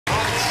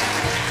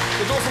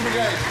The Dawson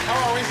Brigade,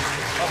 how are we?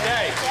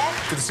 Okay.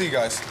 Yeah. Good to see you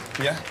guys.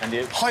 Yeah? And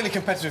you? Highly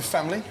competitive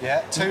family.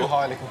 Yeah, two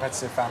highly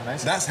competitive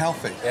families. That's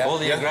healthy. Yeah. All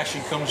the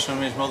aggression comes from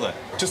his mother.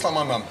 Just like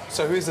my mum.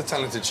 So who is the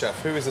talented chef?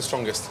 Who is the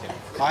strongest?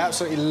 I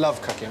absolutely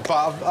love cooking,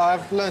 but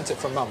I've learnt it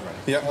from Mum, really.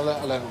 Yeah.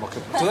 I learned more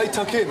cooking. Do they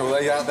tuck in, or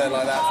are they out there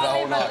like that for the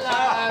whole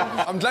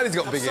night? I'm glad he's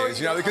got big ears,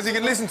 you know, because he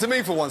can listen to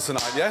me for once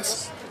tonight,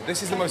 yes?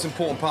 This is the most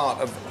important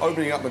part of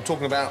opening up and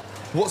talking about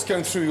what's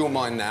going through your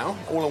mind now.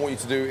 All I want you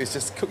to do is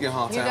just cook your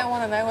heart out. You don't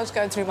want to know what's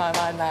going through my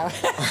mind now.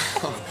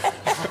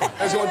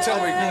 As you want to tell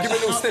me, give me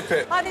a little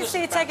snippet. I didn't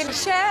see you taking a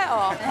shirt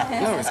off.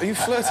 Lois, are you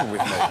flirting with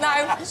me?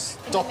 No.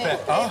 Stop it.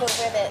 Oh,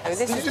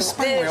 Did you just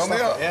spank me on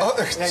the arse? Yeah. Oh,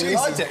 Yeah, you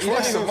liked it. You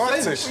Christ didn't even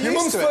almighty. flinch. Your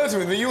mum's flirting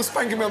with me, you're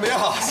spanking me on the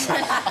arse.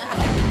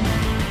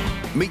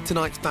 Meet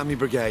tonight's family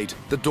brigade,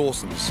 the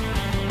Dawsons.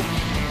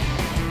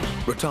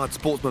 Retired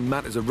sportsman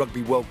Matt is a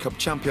Rugby World Cup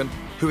champion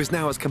who is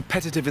now as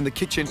competitive in the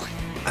kitchen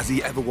as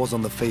he ever was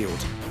on the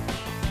field.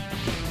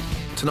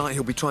 Tonight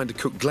he'll be trying to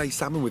cook glazed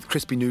salmon with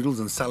crispy noodles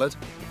and salad,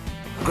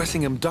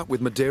 Gressingham duck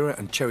with Madeira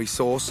and cherry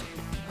sauce,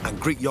 and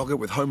Greek yoghurt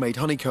with homemade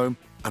honeycomb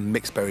and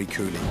mixed berry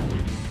coulis.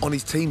 On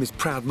his team is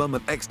proud mum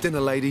and ex-dinner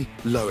lady,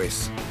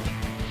 Lois,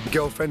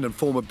 girlfriend and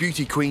former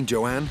beauty queen,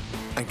 Joanne,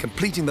 and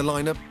completing the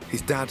lineup,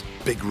 his dad,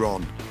 Big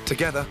Ron.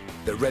 Together,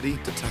 they're ready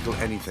to tackle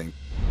anything.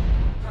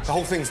 The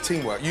whole thing's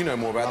teamwork. You know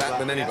more about that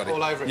than anybody. Yeah,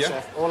 all over it,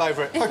 chef. All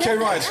over it. OK,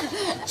 right.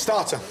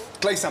 Starter.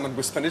 Glazed salmon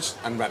with spinach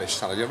and radish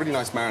salad. Yeah, really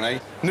nice marinade.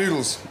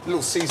 Noodles, a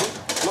little season.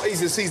 A lot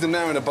easier to season them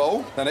now in a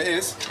bowl than it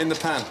is in the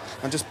pan.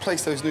 And just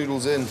place those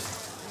noodles in.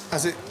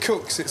 As it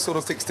cooks, it sort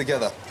of sticks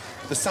together.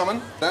 The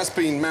salmon, that's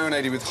been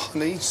marinated with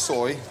honey,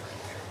 soy,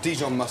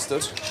 Dijon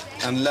mustard,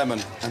 and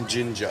lemon and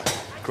ginger.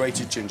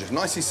 Grated ginger.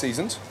 Nicely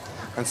seasoned.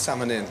 And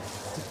salmon in.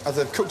 As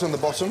they've cooked on the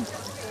bottom,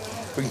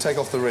 we can take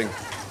off the ring.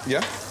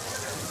 Yeah?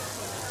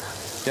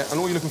 Yeah,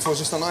 and all you're looking for is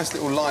just a nice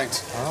little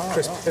light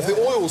crisp. If the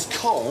oil's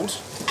cold,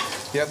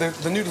 yeah,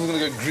 the noodles are going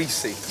to go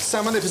greasy.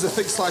 Salmon, if it's a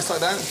thick slice like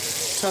that,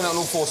 turn that on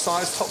all four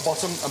sides, top,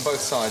 bottom, and both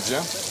sides,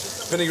 yeah?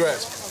 Vinaigrette,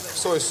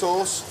 soy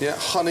sauce, yeah,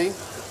 honey,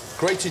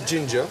 grated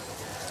ginger,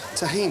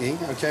 tahini,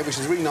 OK, which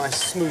is a really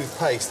nice, smooth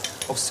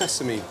paste of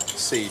sesame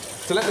seed.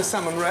 To let the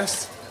salmon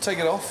rest, take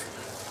it off.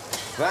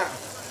 That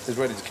is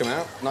ready to come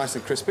out, nice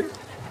and crispy.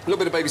 A little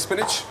bit of baby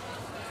spinach.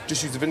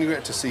 Just use the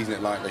vinaigrette to season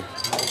it lightly.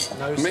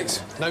 No Mix.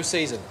 season. No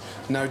season.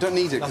 No, don't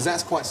need it, because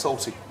that's quite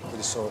salty.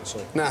 Really sorry.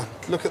 Now,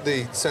 look at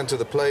the centre of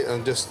the plate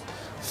and just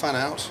fan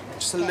out.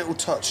 Just a little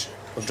touch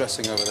of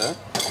dressing over there.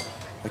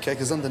 OK,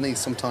 because underneath,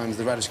 sometimes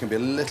the radish can be a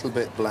little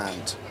bit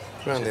bland.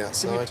 Around the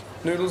outside.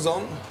 Noodles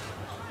on.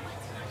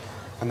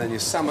 And then your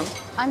salmon.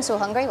 I'm so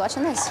hungry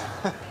watching this.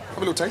 Have a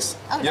little taste.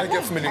 Oh, yeah, lovely.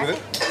 get familiar with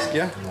it.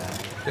 Yeah?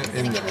 Get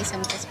in. Give me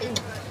some crispy.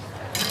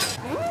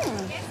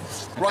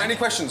 Right, any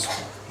questions?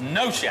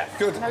 No, chef.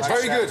 Good,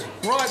 very good.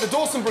 Right, the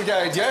Dawson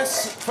Brigade,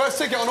 yes? First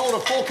ticket on order,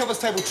 4 covers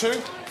table 2,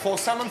 4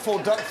 salmon,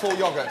 4 duck, 4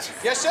 yoghurt.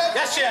 Yes, chef?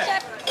 Yes,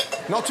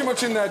 chef. Not too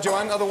much in there,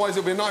 Joanne, otherwise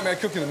it'll be a nightmare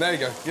cooking them. There you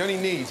go. You only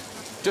need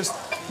just,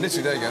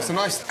 literally, there you go. It's a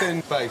nice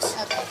thin base.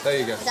 Okay. There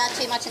you go. Is that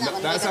too much in that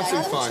one? That's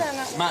absolutely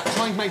fine. Matt,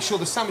 try and make sure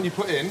the salmon you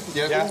put in,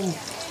 all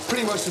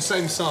pretty much the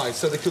same size,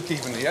 so they cook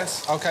evenly,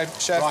 yes? OK,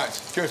 chef.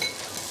 Right, good.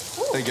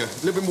 Ooh. There you go.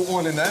 A little bit more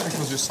oil in there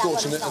because you're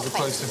scorching it as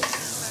opposed to...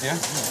 Yeah?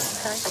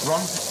 Okay.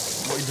 Ron?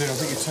 What you do, I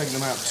think you're taking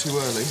them out too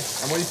early.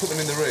 And when you put them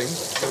in the ring,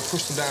 you'll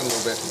push them down a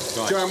little bit.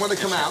 Right. Joanne, when they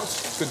come out,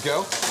 good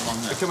girl,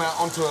 they come out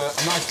onto a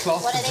nice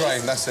cloth to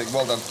drain. That's it,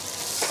 well done.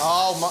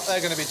 Oh,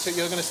 they're going to be too...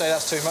 You're going to say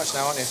that's too much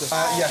now, aren't you?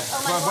 Yeah,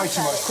 way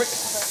too much. Quick.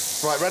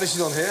 Right, radish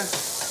is on here.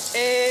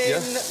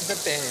 In the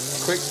bin.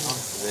 Quick.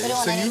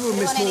 So you were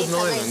Miss Northern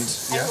Ireland,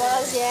 yeah? I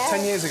was, yeah.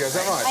 10 years ago, is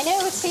that right? I know,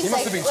 it seems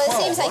like... Well, it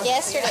seems like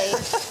yesterday.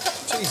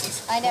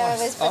 Jesus. I know, it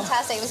was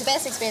fantastic. It was the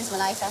best experience of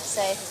my life, I have to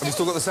say. Have you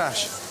still got the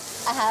sash?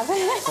 I have.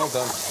 Well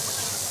done.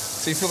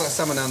 So you feel that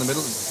salmon down the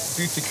middle,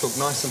 beautifully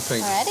cooked, nice and pink.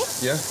 Already?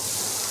 Yeah.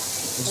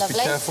 And just Lovely.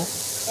 be careful.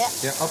 Yeah.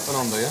 Yeah, up and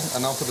under, yeah?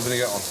 And I'll put the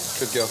vinegar on.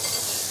 Good girl.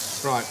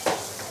 Right.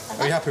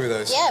 Are you happy with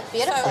those? Yeah,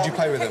 beautiful. Would you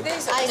play with them?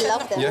 I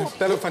love them. Yeah,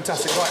 they look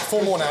fantastic. Right,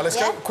 4 more now. Let's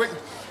go. Quick.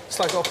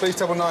 Slide off, please.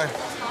 9.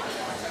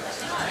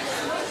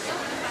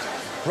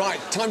 Right,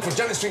 time for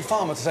Janet Street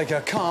Farmer to take her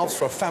calves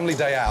for a family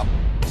day out.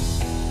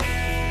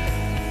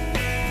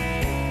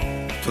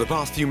 For the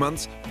past few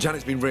months,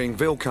 Janet's been rearing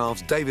veal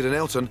calves, David and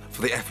Elton,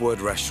 for the F-Word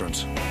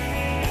restaurant.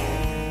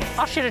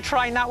 I should have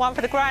trained that one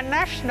for the Grand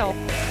National.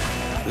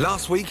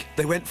 Last week,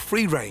 they went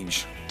free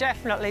range.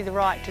 Definitely the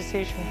right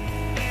decision.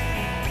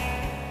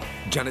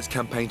 Janet's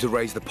campaign to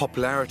raise the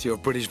popularity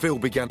of British veal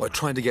began by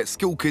trying to get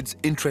school kids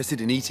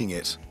interested in eating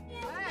it.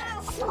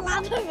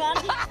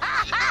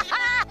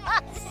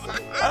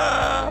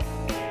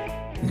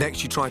 Next,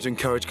 she tried to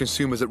encourage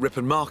consumers at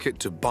Ripon Market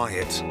to buy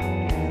it.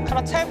 Can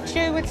I tempt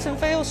you with some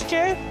veal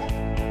stew?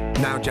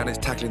 Now Janet's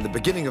tackling the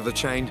beginning of the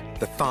chain,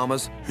 the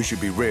farmers who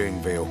should be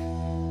rearing veal.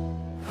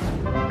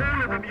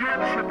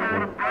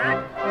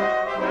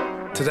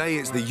 Today,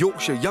 it's the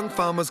Yorkshire Young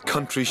Farmers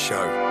Country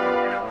Show,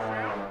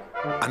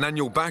 an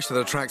annual bash that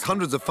attracts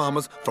hundreds of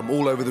farmers from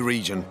all over the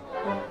region.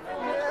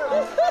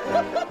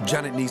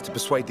 Janet needs to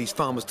persuade these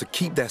farmers to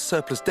keep their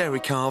surplus dairy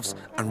calves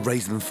and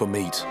raise them for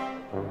meat.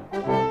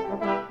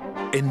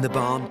 In the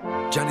barn,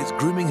 Janet's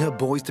grooming her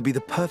boys to be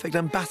the perfect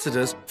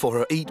ambassadors for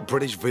her Eat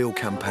British Veal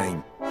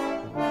campaign.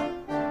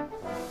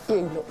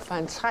 You look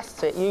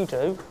fantastic, you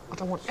do. I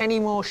don't want any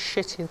more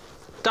shitting.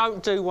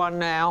 Don't do one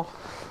now.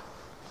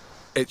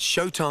 It's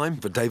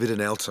showtime for David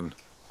and Elton.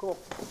 Go on.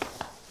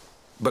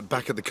 But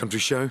back at the country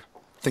show,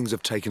 things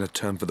have taken a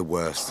turn for the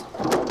worse.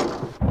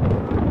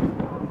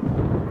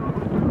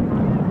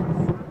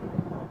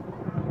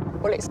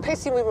 Well, it's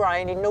pissing with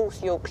rain in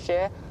North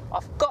Yorkshire.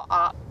 I've got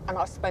up and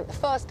I've spent the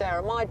first hour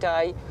of my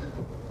day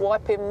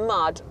wiping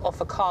mud off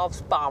a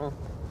calf's bum.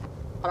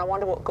 And I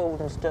wonder what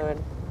Gordon's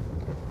doing.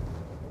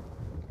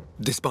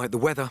 Despite the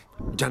weather,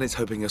 Janet's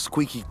hoping her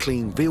squeaky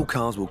clean veal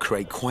calves will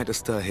create quite a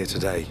stir here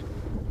today.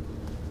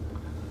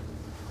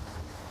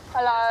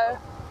 Hello.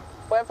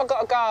 Where have I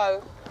got to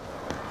go?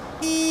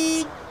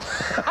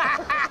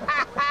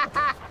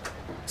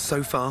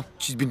 So far,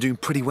 she's been doing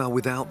pretty well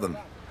without them.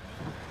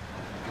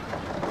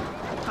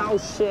 Oh,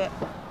 shit.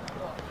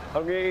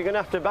 You're going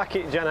to have to back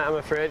it, Janet, I'm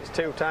afraid. It's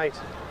too tight.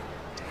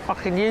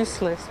 Fucking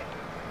useless.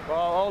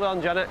 Well, hold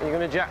on, Janet. You're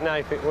going to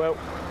jackknife it, well.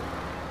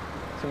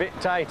 It's a bit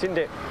tight, isn't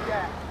it?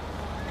 Yeah.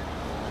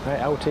 Right,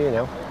 out here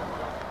now.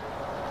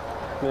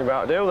 What are you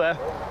about to do there?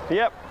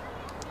 Yep.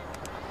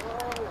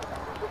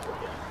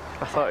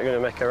 I thought you were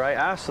going to make a right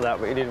ass of that,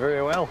 but you did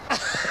very well.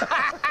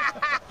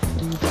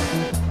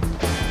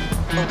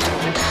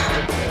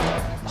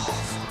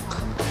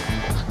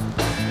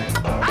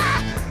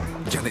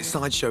 Janet's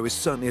sideshow is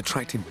certainly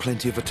attracting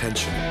plenty of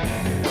attention.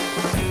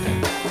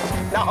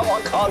 No,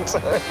 I can't do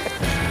it.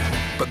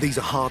 But these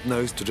are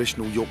hard-nosed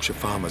traditional Yorkshire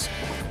farmers.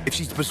 If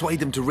she's to persuade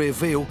them to rear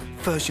veal,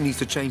 first she needs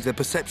to change their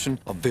perception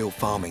of veal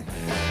farming.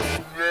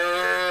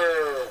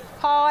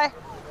 Hi.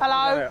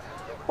 Hello.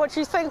 What do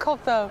you think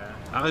of them?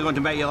 Are they going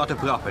to make you a lot of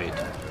profit?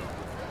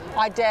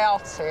 I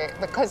doubt it,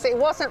 because it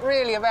wasn't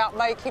really about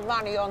making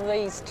money on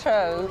these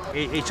two.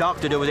 It's all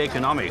to do with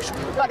economics.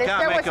 But if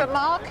there was a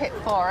market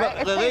for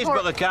it... There is,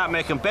 but they can't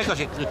make them because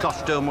it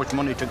costs too much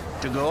money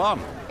to go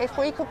on. If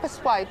we could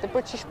persuade the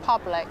British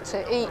public to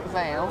eat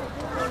veal...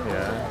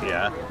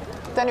 Yeah.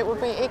 Then it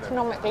would be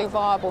economically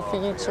viable for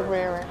you to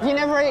rear it. You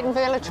never eaten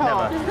veal at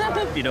all?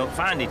 Never. You don't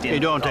find it in... You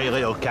don't eat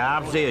little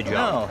calves, do you,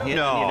 John? No, you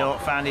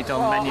don't find it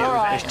on menus.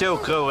 Right. It's still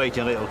cool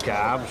eating little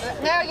calves.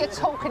 Now you're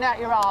talking out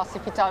your arse,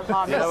 if you don't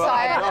mind me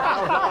saying.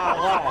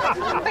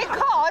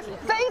 Because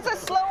these are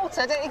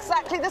slaughtered at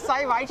exactly the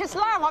same age as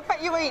lamb. I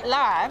bet you eat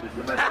lamb.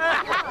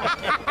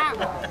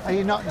 Are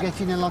you not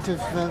getting a lot of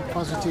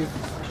positive...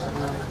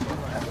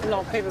 A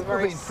lot of people are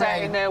very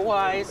set in their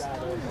ways.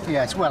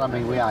 Yes, well, I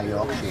mean, we are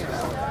Yorkshire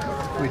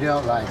now. We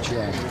don't like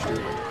change.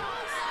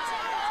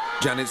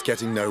 Janet's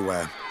getting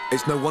nowhere.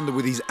 It's no wonder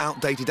with these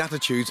outdated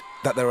attitudes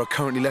that there are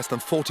currently less than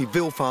 40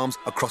 veal farms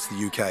across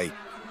the UK.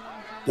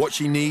 What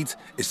she needs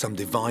is some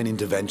divine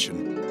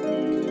intervention.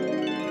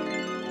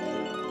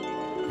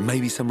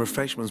 Maybe some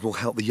refreshments will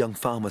help the young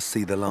farmers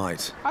see the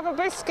light. Have a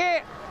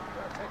biscuit.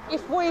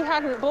 If we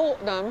hadn't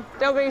bought them,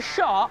 they'll be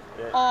shot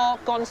or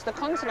gone to the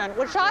continent,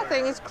 which I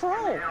think is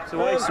cruel. It's a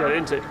waste,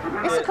 isn't it?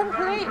 It's a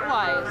complete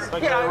waste.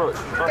 Thank you very much.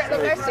 Get the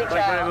message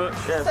out.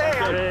 Thank you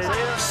very much.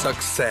 Yeah,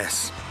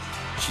 Success.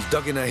 She's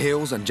dug in her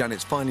heels and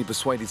Janet's finally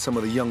persuaded some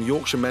of the young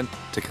Yorkshire men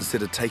to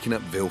consider taking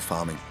up veal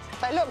farming.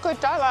 They look good,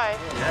 don't they?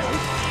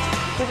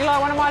 Yeah. Would you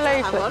like one of my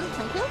leaflets? Have one,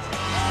 thank you.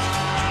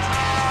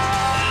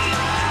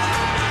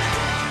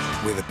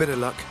 With a bit of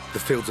luck, the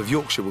fields of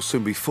Yorkshire will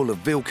soon be full of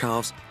veal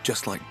calves,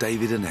 just like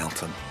David and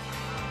Elton.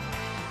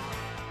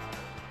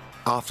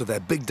 After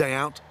their big day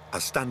out,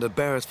 as standard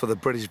bearers for the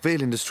British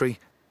veal industry,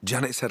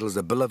 Janet settles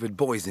her beloved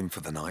boys in for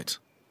the night.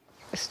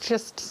 It's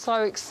just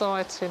so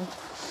exciting,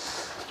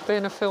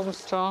 being a film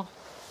star.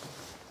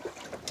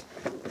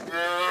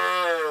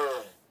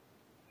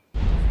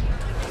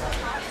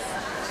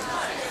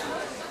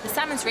 The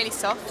salmon's really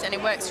soft and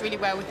it works really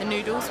well with the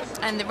noodles,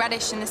 and the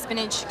radish and the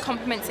spinach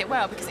complements it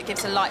well because it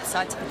gives a light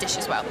side to the dish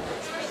as well.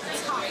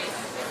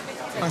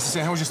 Nice to see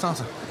you. How was your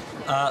starter?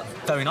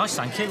 Very nice,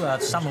 thank you. The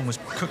salmon was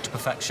cooked to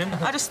perfection.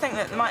 I just think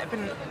that there might have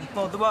been,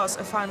 well, there was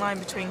a fine line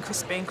between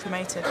crispy and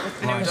cremated with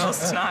the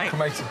noodles tonight.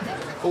 Cremated.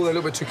 Oh, they're a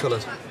little bit too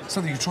coloured.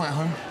 Something you try at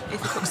home?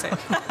 If he cooks it.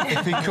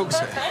 If he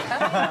cooks it.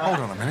 Hold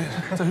on a minute.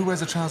 So who wears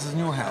the trousers in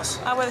your house?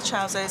 I wear the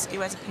trousers, he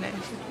wears a pinny.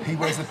 He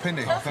wears the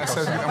pinny. That's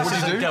so good. And what do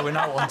you do? Going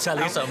out on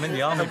telly, so I'm in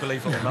the army,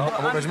 believe it or not.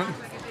 And what regiment?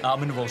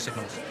 I'm in the Royal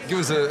Signals. Give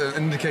us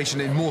an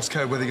indication in Morse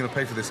code whether you're going to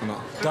pay for this or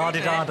not.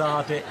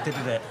 Da-di-da-da-di,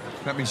 did.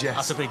 That means yes.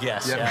 That's a big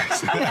yes, yeah.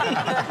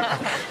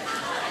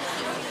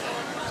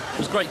 It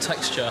was great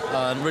texture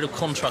and real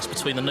contrast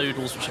between the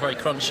noodles, which are very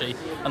crunchy,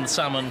 and the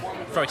salmon,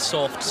 very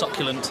soft,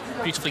 succulent,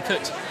 beautifully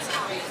cooked.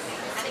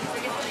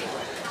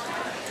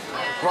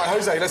 Right,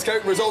 Jose, let's go.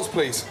 Results,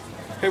 please.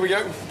 Here we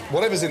go.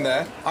 Whatever's in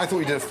there, I thought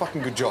you did a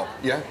fucking good job,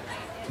 yeah?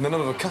 And the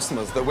number of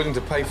customers that are willing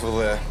to pay for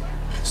their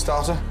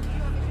starter.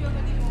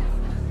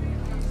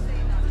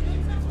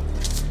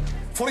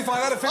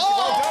 45 out of 50,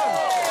 well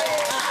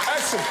done.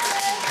 Excellent.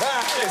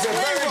 That is a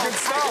very good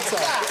starter.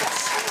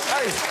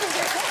 Hey,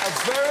 a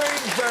very,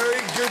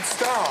 very good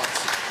start.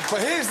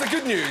 But here's the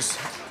good news.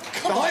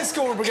 The high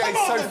scoring brigade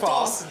so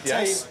far,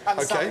 yes,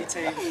 okay,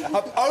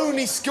 have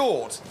only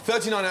scored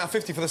 39 out of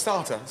 50 for the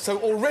starter. So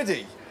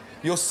already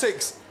you're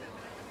 6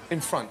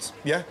 in front,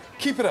 yeah?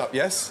 Keep it up,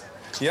 yes?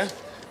 Yeah?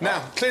 Now,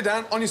 clear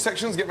down, on your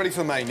sections, get ready for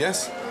the main,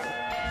 yes?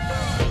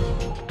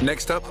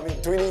 Next up,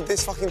 Do we need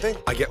this fucking thing?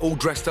 I get all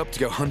dressed up to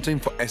go hunting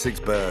for Essex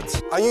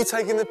birds. Are you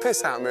taking the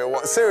piss out of me or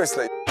what?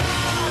 Seriously?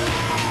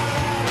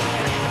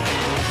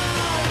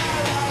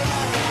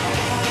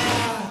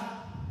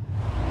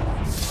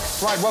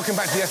 Right, welcome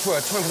back to the F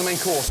word. Time for the main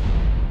course.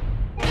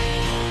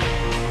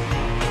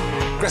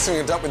 Dressing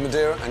a duck with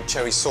Madeira and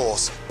cherry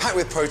sauce. Packed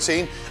with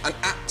protein and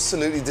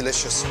absolutely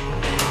delicious.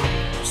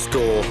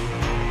 Store,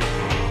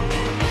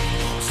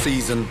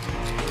 season,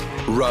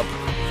 rub,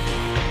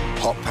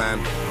 hot pan.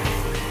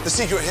 The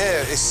secret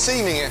here is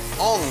seaming it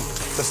on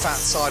the fat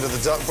side of the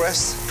duck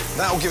breast.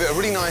 That will give it a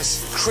really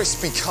nice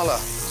crispy colour.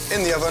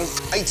 In the oven,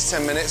 8 to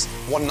 10 minutes,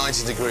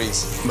 190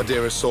 degrees.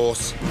 Madeira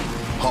sauce,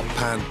 hot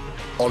pan,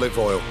 olive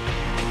oil,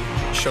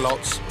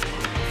 shallots,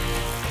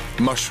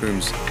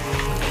 mushrooms,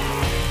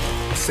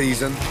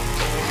 season.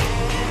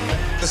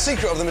 The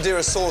secret of the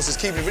Madeira sauce is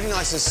keeping it really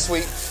nice and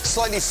sweet,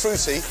 slightly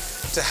fruity,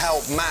 to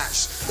help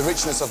match the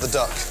richness of the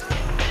duck.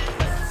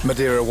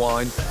 Madeira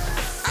wine.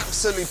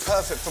 Absolutely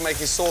perfect for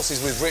making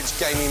sauces with rich,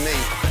 gamey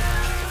meat.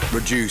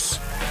 Reduce.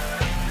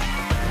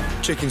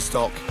 Chicken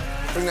stock.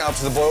 Bring that up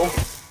to the boil.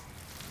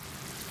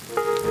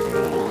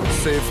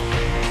 Sieve.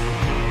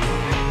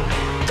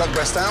 Duck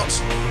breast out.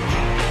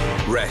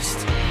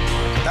 Rest.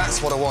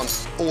 That's what I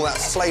want. All that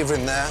flavour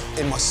in there,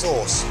 in my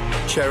sauce.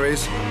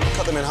 Cherries.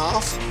 Cut them in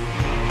half.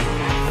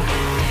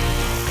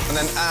 And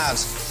then add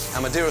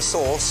our Madeira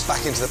sauce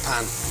back into the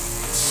pan.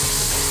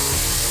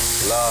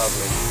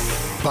 Lovely.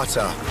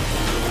 Butter.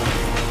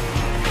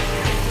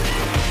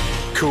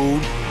 Cool.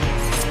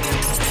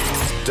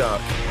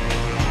 Duck.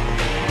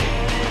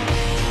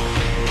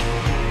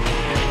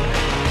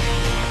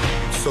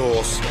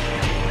 Sauce.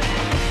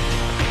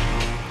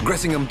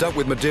 Gressingham duck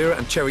with Madeira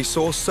and cherry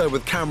sauce, served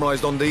with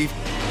caramelised endive.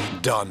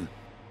 Done.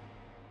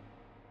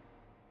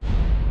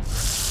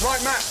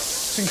 Right, Matt.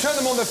 So you can turn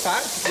them on the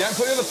fat. Yeah,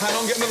 put the other pan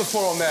on, get another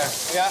 4 on there.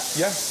 Yeah.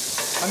 Yeah?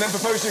 And then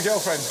propose to your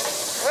girlfriend.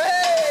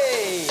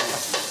 Hey!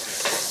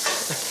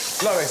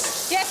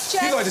 Lois. Yes,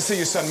 Jen? You'd like to see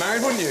your son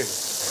married, wouldn't you?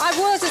 I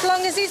would, as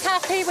long as he's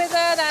happy with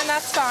her, then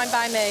that's fine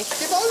by me.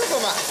 Give over,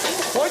 Matt.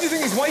 Why do you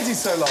think he's waited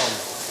so long?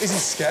 Is he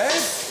scared?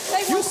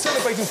 You're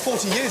celebrating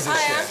 40 years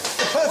this year.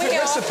 The perfect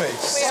recipe.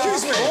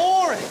 Excuse me.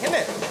 Boring, isn't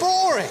it?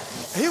 Boring.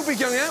 He'll be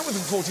going out with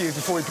him 40 years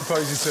before he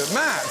proposes to her.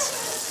 Matt.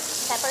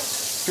 Pepper.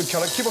 Good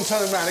colour. Keep on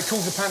turning around. It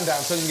cools the pan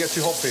down so it doesn't get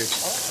too hot for you.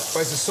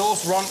 Where's the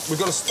sauce? Ron,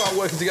 we've got to start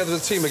working together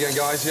as a team again,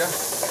 guys, yeah?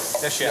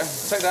 Yes, yeah.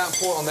 Take that and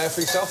pour it on there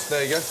for yourself.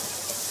 There you go.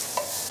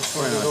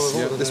 Very nice.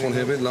 Yeah, this one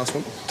here, the last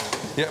one.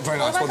 Yeah, very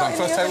nice. Well done.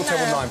 First table,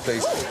 table 9,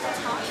 please.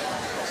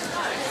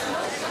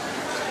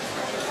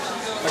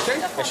 OK?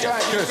 Yes, yeah.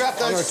 Good. Grab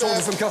those, I'm going to talk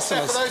to some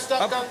customers. those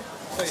stuff done.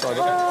 Sorry,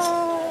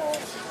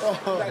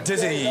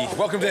 Dizzy,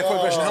 welcome to the F1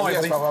 question. How are you,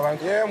 yes, buddy? man.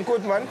 Yeah, I'm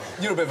good, man.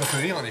 You're a bit of a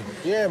foodie, aren't you?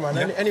 Yeah, man.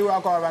 Yeah. Anywhere I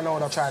go around,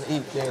 I try and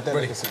eat. Yeah,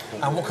 delicacy.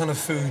 Really? And what kind of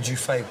food do you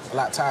favour? I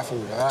like Thai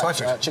food. Thai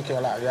food? Chicken, I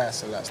like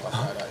rice and that stuff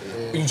like that.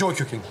 Yeah. You enjoy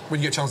cooking when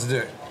you get a chance to do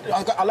it?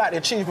 I like the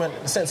achievement,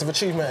 the sense of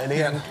achievement in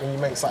the end when you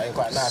make something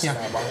quite nice.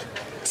 Yeah.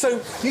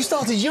 So, you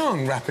started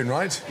young rapping,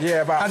 right?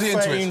 Yeah, about How did you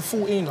 13,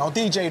 14. I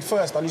DJ'd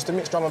first. I used to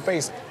mix drum and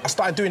bass. I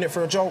started doing it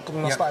for a joke, and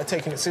then I started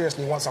taking it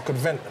seriously once I could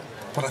vent.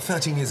 But at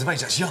 13 years of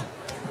age, that's young.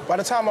 By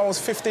the time I was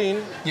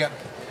 15,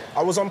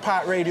 I was on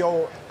Pirate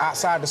Radio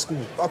outside the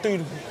school. I do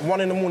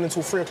 1 in the morning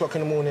till 3 o'clock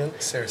in the morning.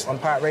 Seriously? On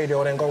Pirate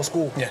Radio, then go to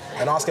school. Yeah.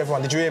 And ask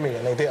everyone, did you hear me?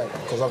 And they didn't,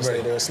 because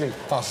obviously they were asleep.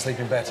 Fast asleep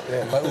in bed.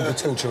 Yeah. Like all the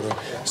till children.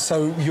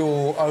 So,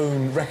 your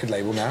own record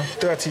label now?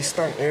 Dirty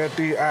Stunt, yeah,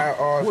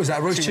 D-I-R... What is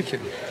that, roast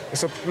chicken?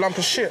 It's a lump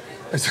of shit.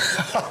 It's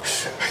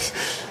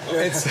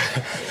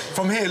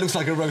from here. It looks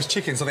like a roast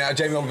chicken, something out of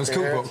Jamie Oliver's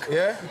cookbook.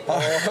 Yeah.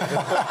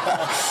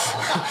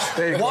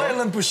 Why a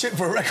lump of shit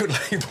for a record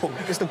label?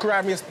 It's the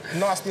grimiest,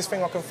 nastiest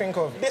thing I can think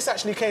of. This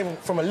actually came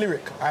from a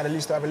lyric. I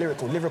used to have a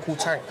lyrical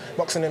tank.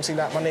 Boxing MC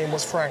like my name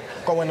was Frank.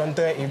 Going on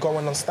dirty,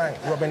 going on stank.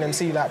 Robbing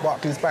MC like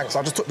Barclays Bank. So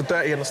I just took the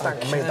dirty and the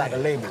stank and made that the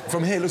label.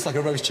 From here, it looks like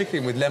a roast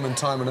chicken with lemon,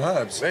 thyme, and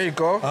herbs. There you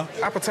go. Huh?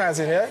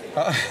 Appetising, yeah?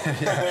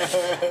 Yeah.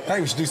 Hey,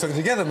 we should do something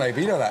together,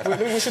 maybe. You know that.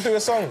 We should do a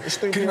song.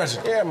 Can you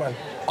imagine? Yeah, man.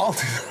 I'll do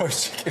the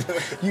roast chicken.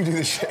 You do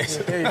the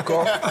shit. There you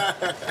go.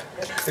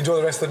 Enjoy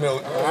the rest of the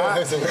meal.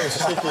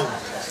 Roast chicken.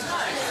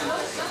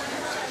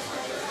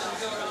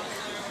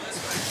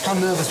 How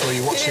nervous were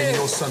you watching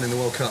your son in the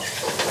World Cup?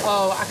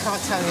 Oh, I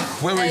can't tell you.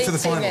 Where were you for the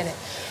final?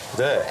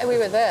 There. We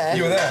were there.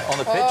 You were there? On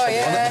the pitch? Oh,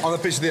 yeah. On the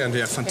pitch at the end,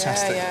 yeah,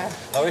 fantastic. Yeah.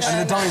 Oh, and in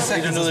the dying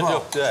seconds as well.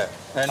 Duck there.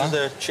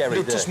 Another cherry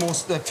Look, there. just more,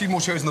 a few more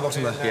cherries in the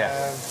bottom there.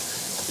 Yeah.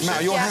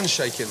 Matt, your hand's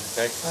shaking.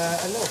 Okay.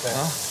 A little bit.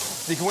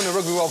 You can win a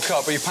Rugby World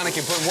Cup, but you're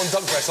panicking putting 1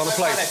 duck breast on a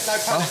plate. No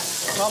panic.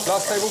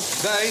 Last table.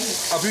 They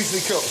are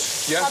beautifully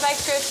cooked. Yeah? Oh,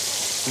 that's good.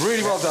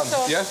 Really well done.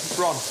 Sauce. Yeah?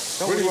 Ron?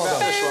 Really well done.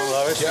 This one,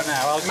 though, isn't it,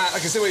 now? Matt, I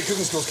can see where your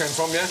cooking skills came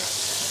from, yeah?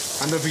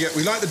 And don't forget,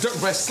 we like the duck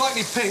breast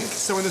slightly pink,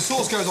 so when the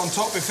sauce goes on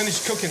top, we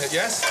finish cooking it,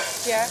 yes?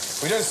 Yeah.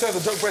 We don't serve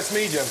the duck breast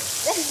medium.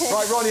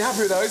 Right, Ron, you happy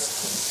with those?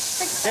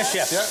 Yes,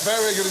 chef. Yeah,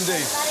 very, very good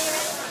indeed.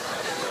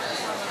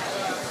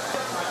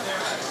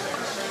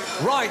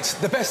 Right,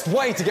 the best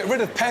way to get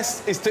rid of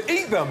pests is to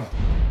eat them.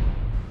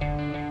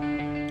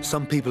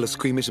 Some people are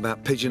squeamish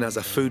about pigeon as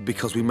a food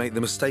because we make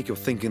the mistake of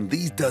thinking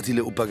these dirty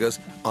little buggers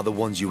are the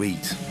ones you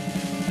eat.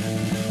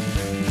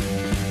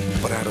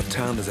 But out of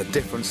town, there's a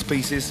different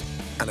species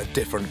and a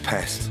different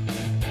pest.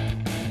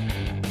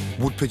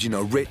 Wood pigeon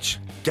are rich,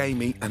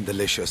 gamey and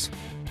delicious,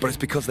 but it's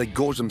because they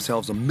gorge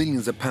themselves on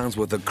millions of pounds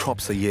worth of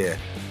crops a year.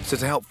 So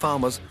to help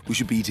farmers, we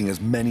should be eating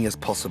as many as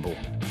possible.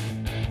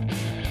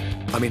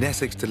 I'm in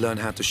Essex to learn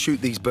how to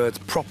shoot these birds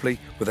properly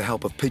with the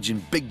help of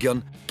pigeon big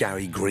gun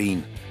Gary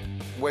Green.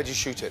 Where do you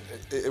shoot it?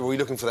 Are we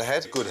looking for the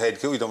head? Good head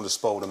kill, you don't want to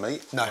spoil the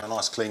meat. No. A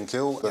nice clean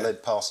kill, the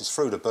lead passes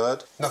through the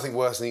bird. Nothing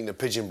worse than eating a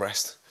pigeon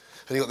breast.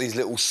 And you've got these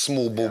little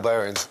small ball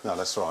bearings. No,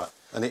 that's right.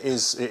 And it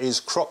is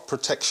crop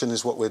protection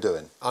is what we're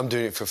doing. I'm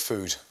doing it for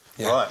food.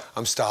 Yeah. Right.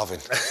 I'm starving.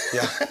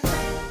 Yeah.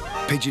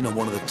 Pigeon are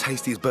one of the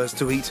tastiest birds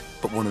to eat,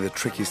 but one of the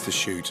trickiest to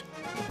shoot.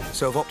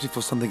 So I've opted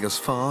for something as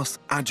fast,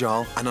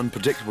 agile and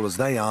unpredictable as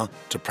they are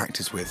to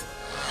practice with.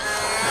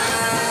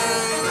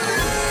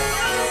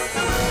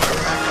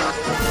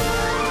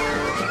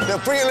 Now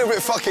bring it a little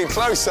bit fucking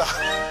closer.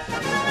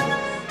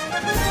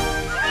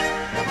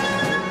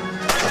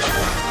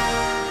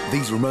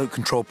 These remote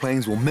control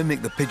planes will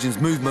mimic the pigeon's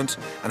movement,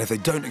 and if they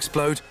don't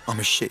explode, I'm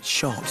a shit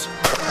shot.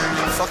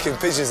 Fucking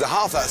pigeons are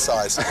half that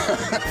size.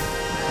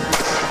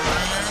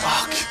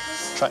 Fuck.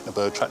 Track the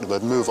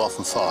bird, move off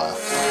and fire.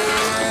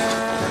 Yeah.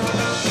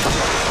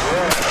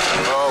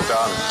 Well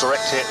done.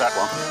 Direct hit, that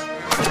one.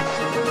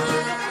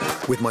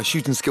 With my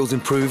shooting skills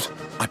improved,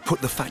 I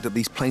put the fact that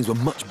these planes were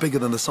much bigger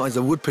than the size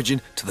of a wood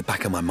pigeon to the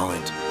back of my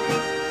mind.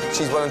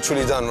 She's well and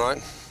truly done,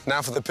 right?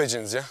 Now for the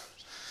pigeons, yeah?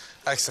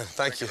 Excellent,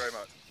 thank you. Thank you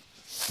very much.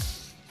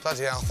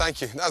 Bloody hell,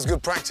 thank you. That was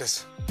good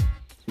practice.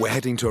 We're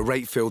heading to a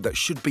rape field that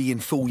should be in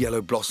full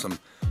yellow blossom,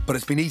 but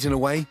it's been eaten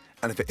away,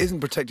 and if it isn't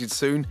protected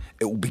soon,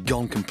 it will be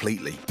gone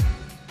completely.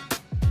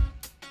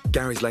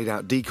 Gary's laid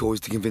out decoys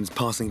to convince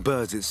passing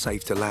birds it's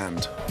safe to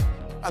land.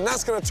 And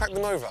that's going to attract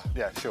them over?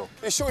 Yeah, sure.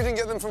 You sure you didn't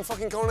get them from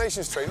fucking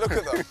Coronation Street? Look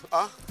at them,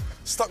 huh?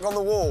 Stuck on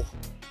the wall.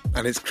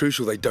 And it's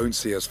crucial they don't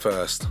see us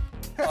first.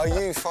 Are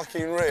you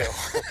fucking real?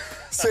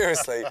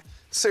 Seriously?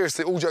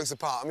 Seriously, all jokes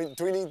apart, I mean,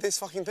 do we need this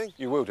fucking thing?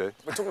 You will do.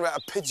 We're talking about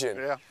a pigeon.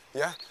 Yeah.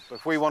 Yeah? But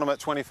if we want them at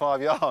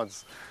 25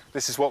 yards,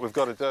 this is what we've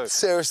got to do.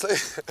 Seriously?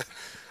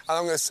 And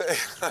I'm going to say...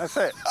 That's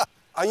it.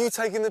 Are you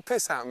taking the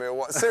piss out of me or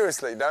what?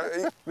 Seriously, no?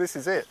 This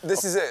is it.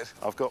 This is it?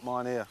 I've got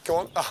mine here. Go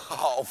on.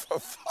 Oh, for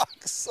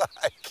fuck's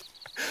sake.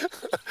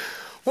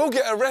 We'll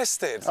get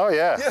arrested. Oh,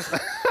 yeah. Yeah.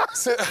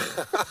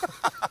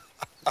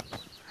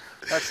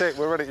 That's it,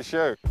 we're ready to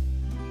shoot.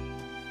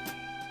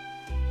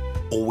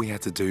 All we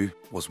had to do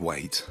was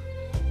wait.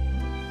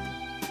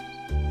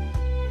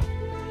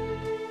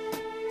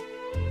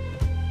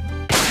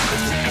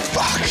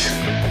 Fuck.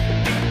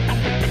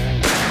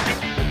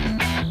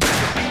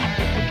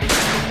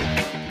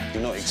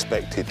 You're not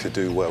expected to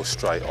do well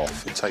straight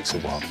off. It takes a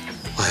while.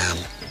 I am.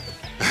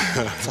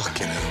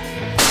 Fucking hell.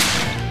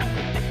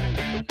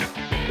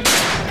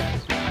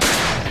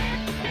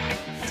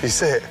 Do you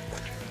see it?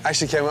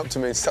 Actually came up to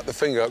me and stuck the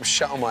finger up,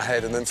 shut on my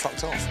head, and then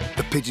fucked off.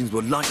 The pigeons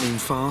were lightning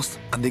fast,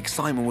 and the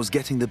excitement was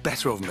getting the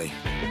better of me.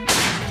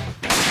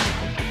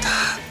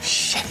 Damn,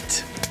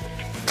 shit.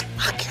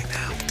 Fucking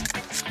hell.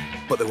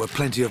 But there were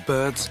plenty of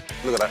birds.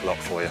 Look at that lot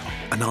for you.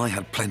 And I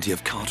had plenty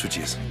of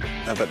cartridges.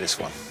 How about this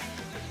one?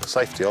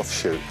 Safety off,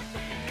 shoot.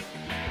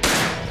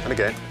 And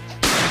again.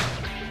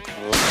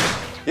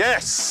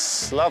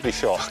 Yes! Lovely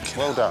shot. Fucking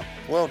well done.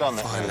 Well done.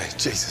 Finally,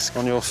 Jesus.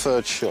 On your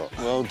third shot.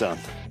 Well done.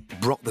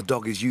 Brock the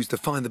dog is used to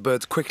find the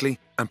birds quickly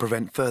and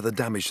prevent further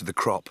damage to the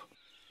crop.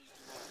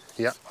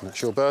 Yeah,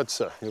 that's your bird,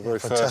 sir. Your very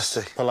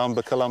Fantastic. first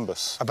Palumba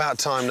Columbus. About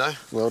time, no?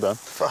 Well done.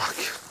 Fuck.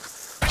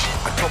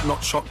 A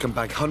top-notch shop can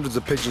bag hundreds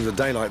of pigeons a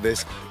day like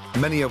this,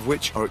 many of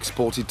which are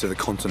exported to the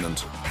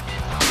continent.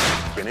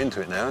 Been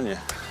into it now, haven't you?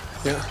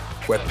 Yeah.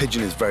 Where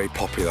pigeon is very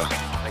popular.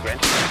 Again.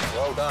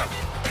 Well done.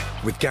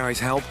 With Gary's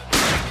help,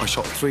 I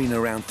shot 3 in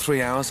around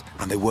 3 hours,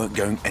 and they weren't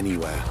going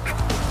anywhere.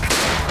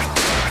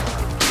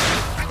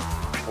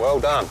 Well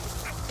done.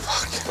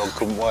 Fuck, dog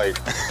couldn't wait.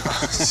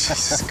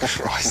 Jesus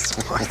Christ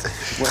almighty.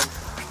 Well,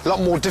 a lot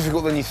more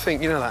difficult than you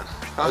think, you know that?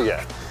 Huh? Oh,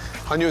 yeah.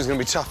 I knew it was going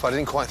to be tough, but I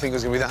didn't quite think it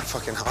was going to be that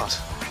fucking hard.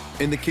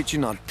 In the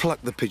kitchen, I'd pluck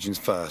the pigeons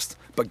first,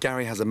 but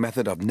Gary has a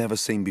method I've never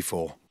seen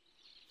before.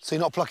 So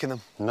you're not plucking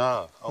them?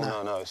 No.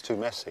 Oh, no, it's too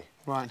messy.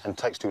 Right. And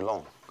takes too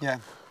long. Yeah.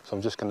 So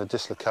I'm just going to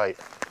dislocate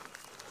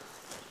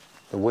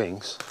the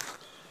wings.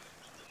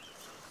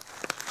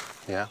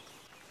 Yeah.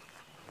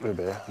 A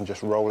little bit, and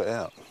just roll it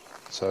out.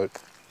 So...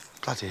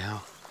 Bloody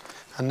hell.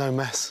 And no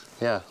mess.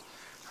 Yeah.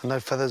 And no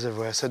feathers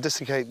everywhere. So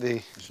dislocate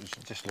the...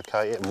 Just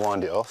dislocate it and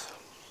wind it off.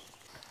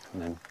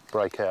 And then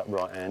break out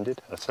right-handed.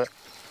 That's it.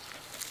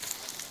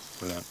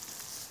 Brilliant.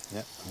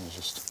 Yep, and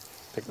just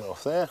pick that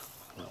off there.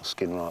 That'll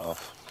skin right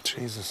off.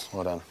 Jesus.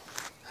 Well done.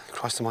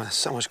 Christ of mine, it's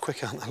so much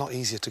quicker and a lot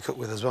easier to cook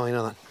with as well, you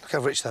know that? Look how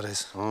rich that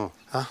is. Huh?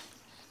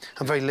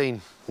 I'm very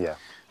lean. Yeah.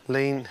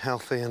 Lean,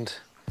 healthy and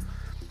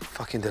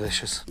fucking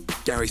delicious.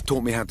 Gary's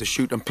taught me how to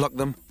shoot and pluck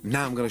them.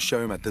 Now I'm going to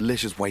show him a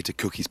delicious way to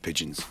cook his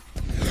pigeons.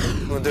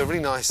 I'm going to do a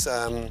really nice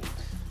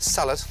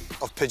salad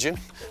of pigeon,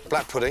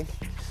 black pudding,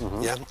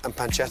 yeah, and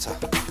pancetta.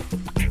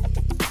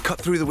 Cut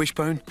through the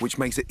wishbone, which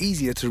makes it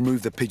easier to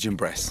remove the pigeon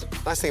breast.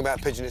 Nice thing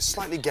about pigeon, it's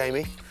slightly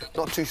gamey,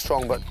 not too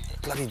strong, but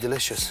bloody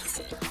delicious.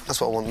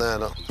 That's what I want there,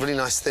 look. Really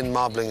nice thin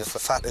marbling of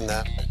fat in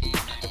there.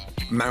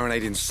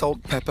 Marinate in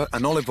salt, pepper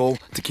and olive oil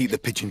to keep the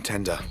pigeon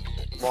tender.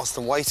 Whilst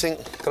I'm waiting,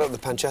 cut up the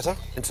pancetta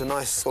into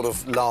nice sort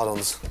of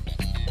lardons.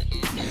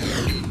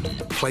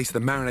 Place the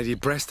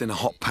marinated breast in a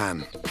hot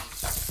pan.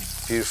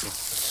 Beautiful.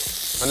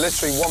 And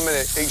literally 1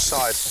 minute each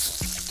side.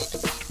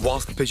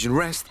 Whilst the pigeon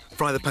rests,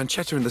 fry the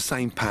pancetta in the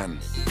same pan.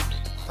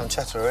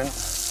 Pancetta in.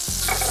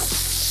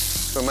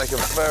 We'll make a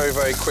very,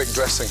 very quick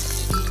dressing.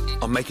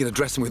 I'm making a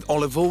dressing with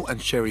olive oil and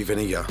sherry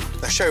vinegar.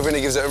 Now, sherry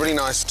vinegar gives it a really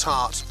nice,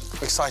 tart,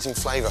 exciting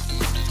flavour.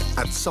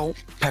 Add salt,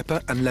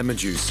 pepper and lemon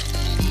juice.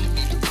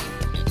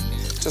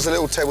 Just a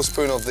little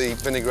tablespoon of the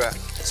vinaigrette.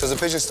 So as the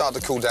pigeons start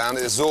to cool down,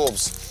 it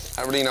absorbs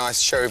that really nice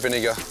sherry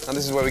vinegar. And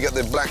this is where we get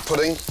the black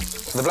pudding.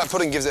 The black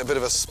pudding gives it a bit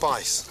of a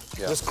spice.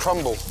 Yeah. Just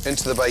crumble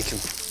into the bacon.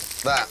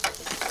 That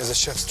is a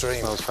chef's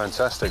dream. That was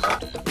fantastic.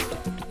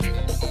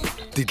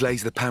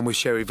 Deglaze the pan with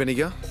sherry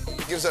vinegar.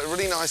 It gives it a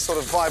really nice sort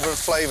of vibrant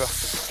flavour.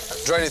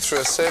 Drain it through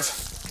a sieve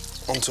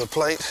onto a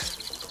plate.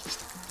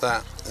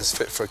 That is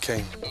fit for a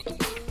king.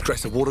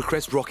 Dress a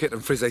watercress, rocket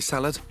and frisee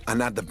salad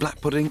and add the black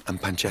pudding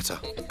and pancetta.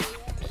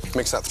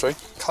 Mix that through.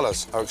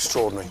 Colours are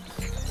extraordinary.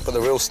 But the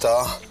real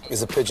star is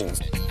the pigeons.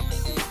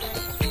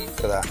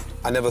 Look at that.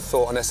 I never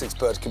thought an Essex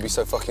bird could be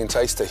so fucking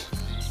tasty.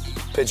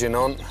 Pigeon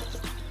on,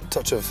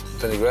 touch of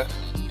vinaigrette.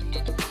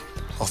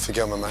 Off you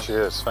go, my man.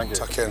 Cheers, thank you.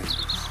 Tuck in.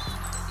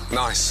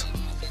 Nice.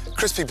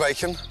 Crispy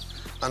bacon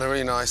and a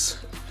really nice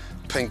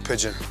pink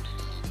pigeon.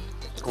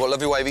 What a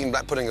lovely way of eating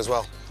black pudding as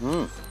well.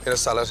 In a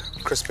salad,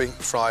 crispy,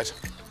 fried,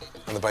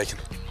 and the bacon.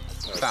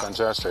 That's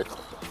fantastic.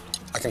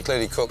 I can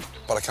clearly cook,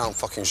 but I can't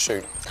fucking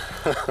shoot.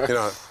 You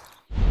know.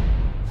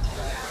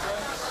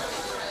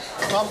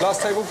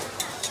 Last table.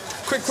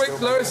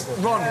 Quick, Lewis.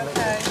 Ron.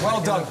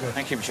 Well done.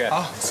 Thank you,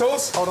 Chef.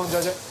 Sauce? Hold on,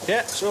 Jojo.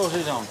 Yeah, sauce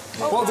is on.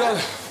 Well done.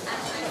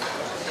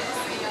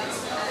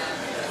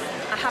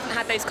 I haven't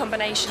had those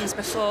combinations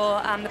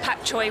before. The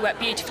pak choi worked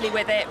beautifully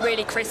with it,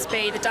 really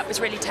crispy. The duck was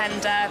really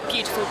tender,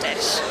 beautiful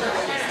dish.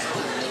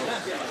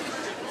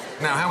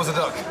 Now, how was the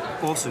duck?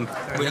 Awesome.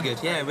 Really good.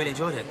 Yeah, really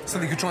enjoyed it.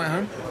 Something you could try at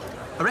home?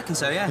 I reckon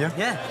so, yeah.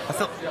 Yeah. I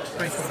thought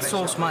the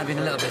sauce might have been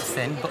a little bit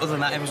thin, but other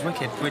than that, it was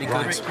wicked. Really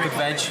good. Good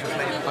veg.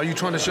 Are you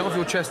trying to show off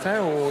your chest hair,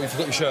 or you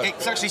forgot your shirt?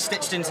 It's actually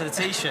stitched into the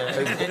T-shirt.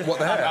 What,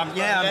 the hair?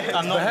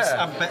 I'm not.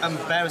 I'm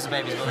bare as a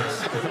baby's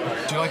voice.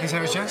 Do you like his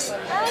hairy chest?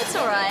 It's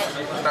all right.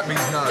 That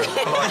means no.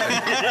 Politely.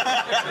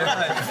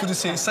 Yeah. Good to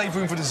see you. Save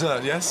room for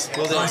dessert, yes?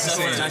 Well done. Nice to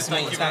see you. Nice to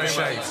meet you. Very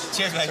much.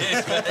 Cheers, mate.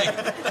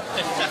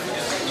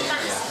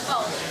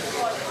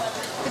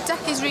 The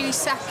duck is really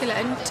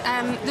succulent.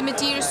 The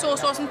Madeira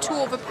sauce wasn't too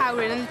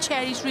overpowering and the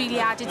cherries really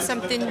added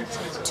something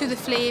to the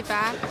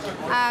flavour.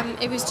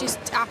 It was just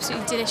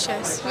absolutely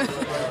delicious.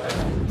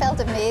 Felt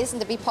amazing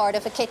to be part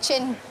of a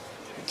kitchen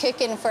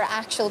cooking for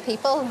actual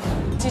people.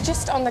 You're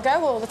just on the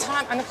go all the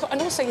time,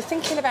 and also you're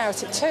thinking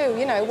about it too,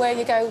 you know, where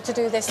you go to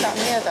do this, that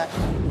and the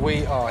other.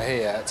 We are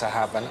here to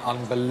have an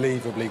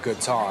unbelievably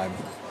good time.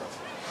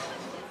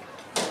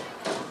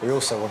 We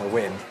also want to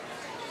win.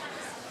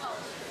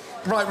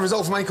 Right,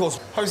 result for main course.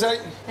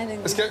 Jose,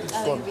 let's go. I think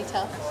it'll be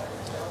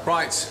tough.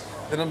 Right,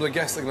 the number of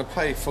guests that are going to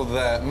pay for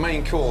their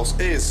main course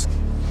is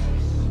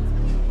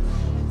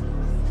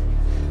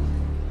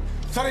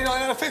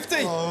 39 out of 50.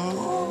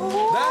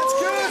 Oh. That's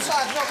good.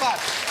 That's not bad.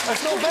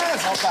 That's not bad.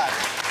 Not bad.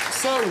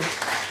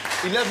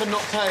 So, 11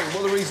 not paying.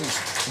 What are the reasons?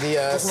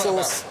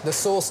 The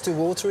sauce too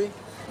watery.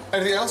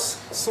 Anything else?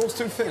 Sauce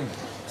too thin.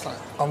 Like...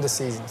 Under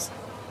seasons.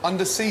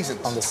 Under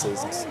seasons. Under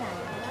seasons.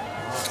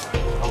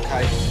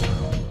 Okay.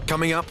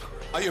 Coming up.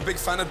 Are you a big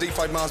fan of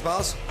deep-fried Mars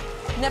bars?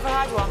 Never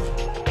had one.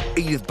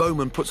 Edith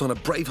Bowman puts on a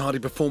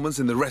bravehearty performance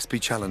in the recipe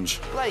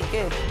challenge. Bloody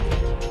good.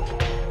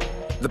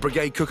 The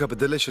brigade cook up a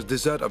delicious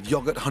dessert of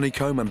yoghurt,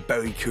 honeycomb and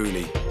berry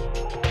coulis.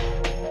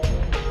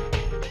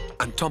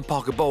 And Tom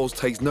Parker Bowles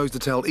takes nose to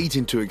tail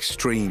eating to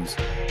extremes.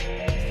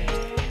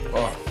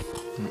 Oh,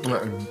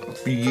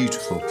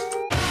 beautiful.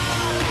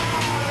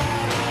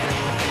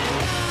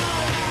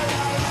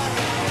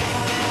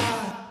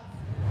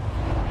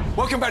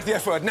 Welcome back to the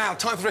F Word. Now,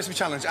 time for the recipe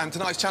challenge, and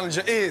tonight's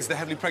challenger is the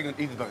heavily pregnant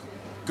Edith Bowman.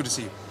 Good to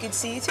see you. Good to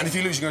see you too. And if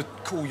you lose, you're going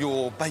to call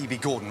your baby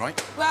Gordon,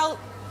 right? Well,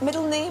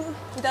 middle name,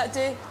 would that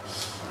do?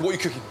 What are you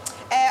cooking?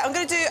 I'm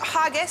going to do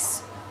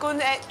haggis,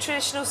 going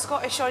traditional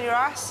Scottish on your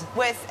ass,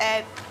 with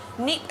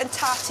neep and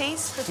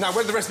tatties. Now,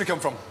 where did the recipe come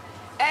from?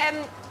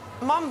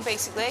 Mum,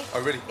 basically.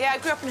 Oh, really? Yeah, I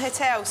grew up in a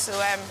hotel,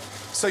 so...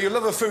 So your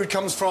love of food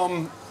comes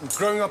from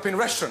growing up in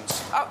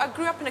restaurants? I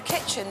grew up in a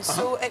kitchen,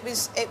 so it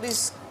was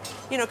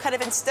you know, kind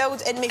of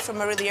instilled in me from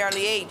a really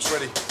early age.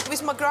 Ready. It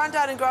was my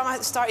granddad and grandma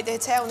that started the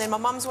hotel, and then my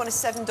mum's one of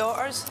 7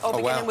 daughters, all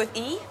beginning with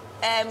E.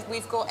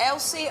 We've got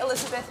Elsie,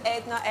 Elizabeth,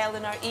 Edna,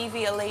 Eleanor,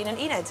 Evie, Elaine and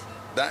Enid.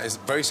 That is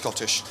very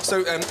Scottish.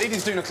 So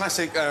Edie's doing a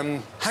classic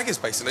haggis,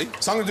 basically.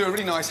 So I'm going to do a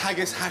really nice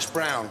haggis hash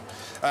brown,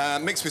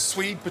 mixed with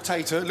swede,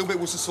 potato, a little bit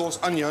of Worcester sauce,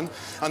 onion,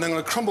 and then I'm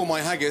going to crumble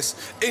my haggis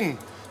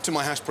into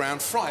my hash brown,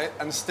 fry it,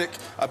 and stick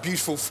a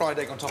beautiful fried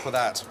egg on top of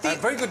that.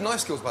 Very good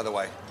knife skills, by the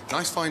way.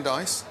 Nice fine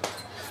dice.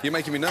 You're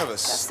making me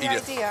nervous, That's the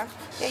Edith. idea.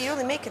 Yeah, you're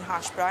only making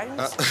hash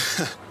browns.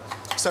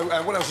 So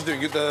what else are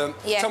you doing?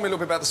 Tell me a little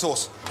bit about the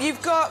sauce.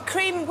 You've got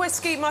cream,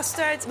 whiskey,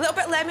 mustard, a little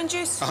bit of lemon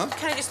juice.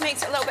 Kind of just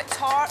makes it a little bit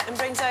tart and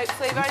brings out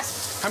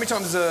flavours. How many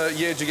times a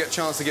year do you get a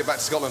chance to get back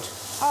to Scotland?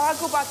 Oh, I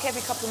go back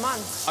every couple of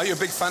months. Are you a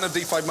big fan of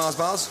deep-fried Mars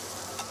bars?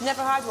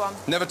 Never had one.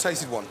 Never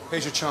tasted one.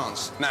 Here's your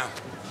chance. Now,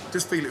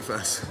 just feel it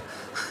first.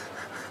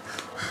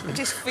 It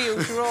just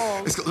feels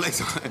wrong. It's got legs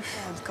on it.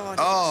 Oh, God.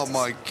 Oh,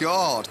 my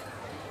God.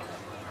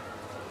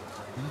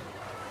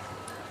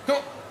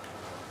 No.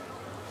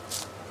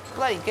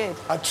 Bloody good.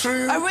 A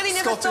true I really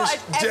never Scottish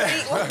thought I'd ever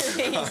eat one of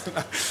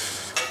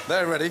these.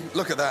 They're ready.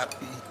 Look at that.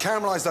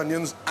 Caramelised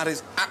onions at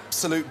its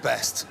absolute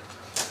best.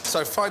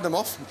 So fried them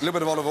off, a little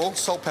bit of olive oil,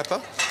 salt, pepper,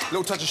 a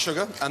little touch of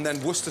sugar, and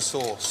then Worcester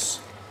sauce.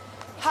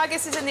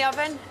 Haggis is in the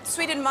oven.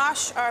 Swede and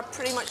mash are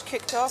pretty much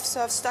cooked off,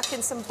 so I've stuck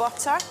in some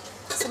butter,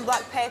 some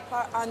black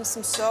pepper and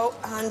some salt,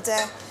 and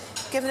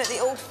given it the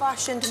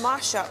old-fashioned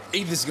mash-up.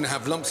 Edith's is going to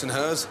have lumps in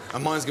hers,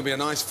 and mine's going to be a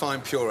nice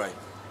fine puree.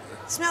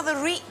 Smell the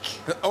reek.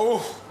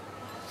 Oh!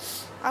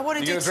 I want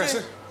to do You going to dress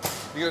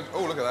two. it?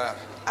 Oh, look at that.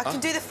 I can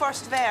do the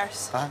first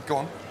verse. Go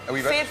on. Are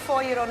we ready? Fair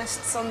for your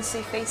honest son,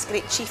 say face,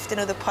 great chieftain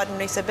of the pudding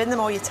race. I've been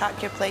them all, you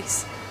tap your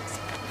place.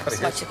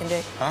 That's what you can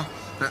do. Huh?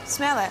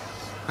 Smell it.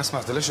 That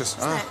smells delicious.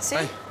 Isn't it? See?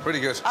 Hey,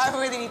 pretty good. I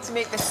really need to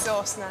make this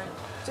sauce now.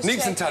 Just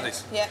Needs and check it.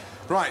 taddies. Yeah.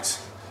 Right.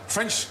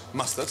 French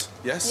mustard,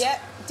 yes. Yeah.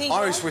 Dijon.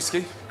 Irish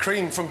whiskey,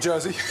 cream from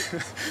Jersey.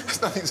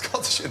 There's nothing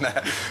Scottish in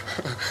there.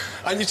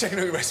 And you're checking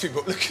out your recipe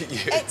book. Look at you.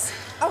 It's...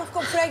 Oh, I've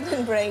got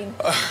pregnant brain.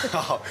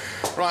 Right,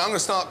 I'm going to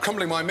start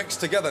crumbling my mix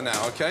together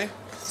now, OK?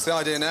 So the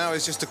idea now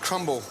is just to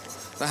crumble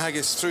the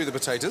haggis through the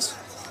potatoes.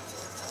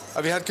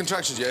 Have you had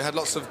contractions yet? You had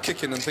lots of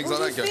kicking and things like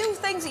that You going? feel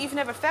things that you've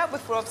never felt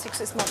before, obviously,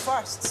 because it's my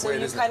first. So Weird,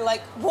 you're isn't kind it? of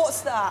like, what's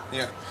that?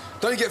 Yeah.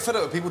 Don't you get fed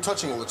up with people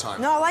touching all the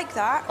time? No, I like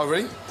that. Oh,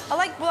 really? I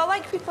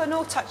like people I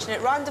know touching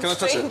it, random Can I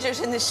touch it?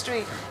 strangers in the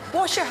street.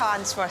 Wash your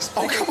hands first,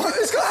 please. Oh, come on,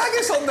 it's got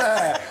haggis on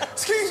there!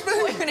 Excuse me!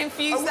 We're going to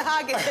infuse the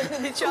haggis into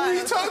the child.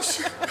 You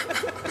touch?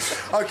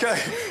 OK. I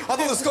thought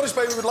the Scottish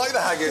baby would like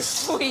the haggis.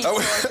 Sweet.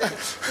 OK.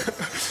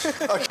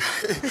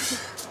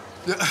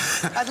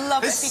 I'd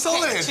love it's it if he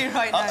solid. kicked you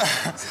right now.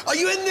 Are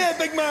you in there,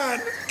 big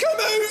man? Come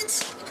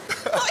out!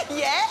 Not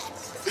yet.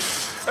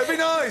 It'd be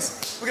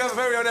nice. We're going to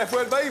have a very own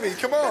F-word baby.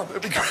 Come on,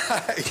 it'd be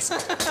great.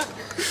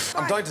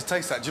 I'm dying to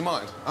taste that. Do you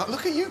mind?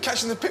 Look at you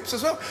catching the pips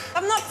as well.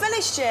 I'm not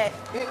finished yet.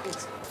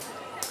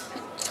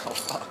 Oh,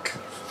 fuck.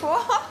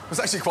 What?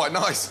 It's actually quite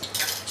nice.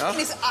 Huh?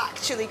 It's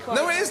actually quite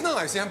No, it nice. is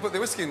nice. You haven't put the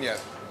whiskey in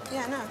yet.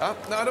 Yeah, no.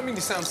 No, I don't mean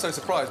to sound so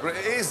surprised, but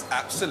it is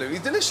absolutely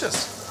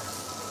delicious.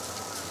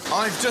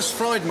 I've just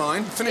fried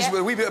mine, finished it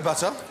with a wee bit of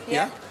butter.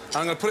 Yeah. And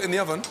I'm going to put it in the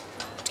oven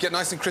to get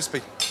nice and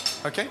crispy.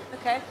 OK?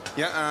 OK.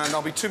 Yeah, and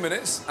I'll be 2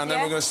 minutes, and then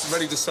we're going to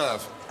ready to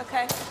serve.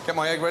 OK. Get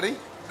my egg ready.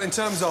 In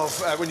terms of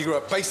when you grew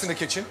up, based in the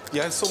kitchen,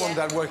 saw mum and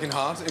dad working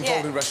hard,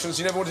 involved in restaurants.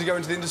 You never wanted to go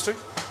into the industry?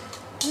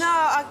 No,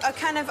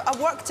 I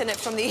worked in it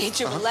from the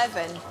age of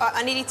 11.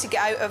 I needed to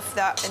get out of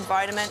that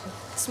environment.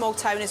 Small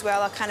town as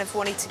well. I kind of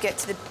wanted to get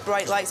to the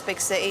bright lights,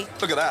 big city.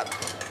 Look at that.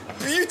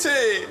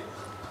 Beauty!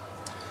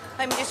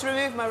 Let me just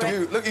remove my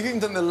ring. Look, you've even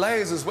done the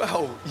layers as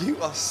well. You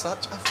are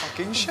such a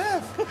fucking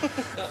chef.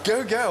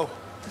 Go, girl.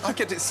 I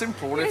kept it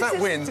simple, and if that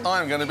wins,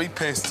 I'm going to be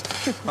pissed.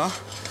 Huh?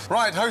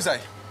 Right, Jose,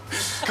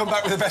 come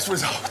back with the best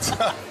result.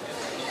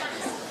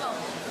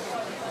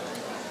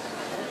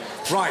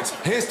 Right,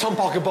 here's Tom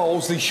Parker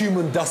Bowles, the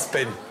human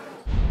dustbin.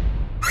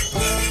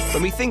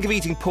 When we think of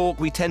eating pork,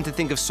 we tend to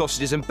think of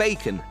sausages and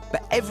bacon,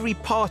 but every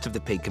part of the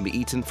pig can be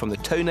eaten from the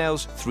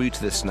toenails through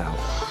to the snout.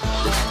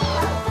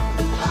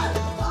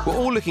 We're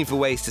all looking for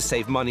ways to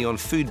save money on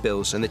food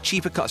bills, and the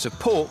cheaper cuts of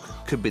pork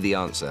could be the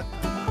answer.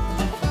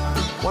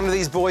 One of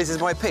these boys is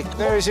my pig.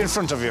 There he is in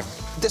front of you.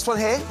 This one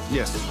here?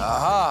 Yes.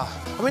 Aha!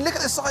 I mean, look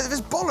at the size of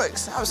his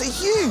bollocks. That was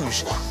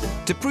huge.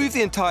 To prove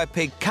the entire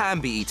pig can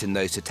be eaten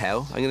nose to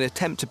tail, I'm going to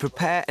attempt to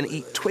prepare and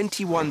eat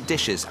 21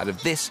 dishes out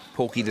of this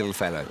porky little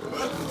fellow.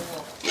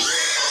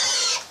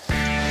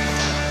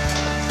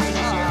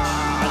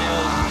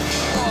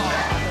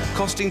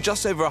 Costing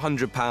just over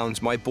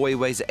 £100, my boy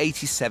weighs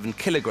 87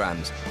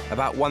 kilograms.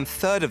 About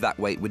 1/3 of that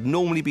weight would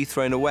normally be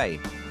thrown away.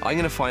 I'm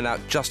going to find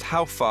out just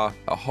how far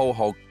a whole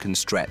hog can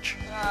stretch.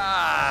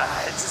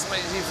 It just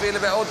makes you feel a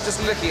bit odd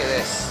just looking at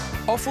this.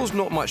 Offal's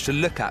not much to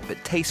look at, but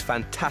tastes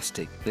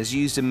fantastic and is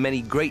used in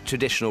many great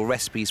traditional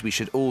recipes we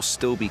should all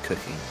still be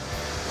cooking.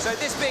 So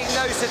this being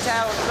nose to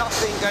tail,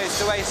 nothing goes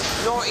to waste,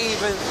 not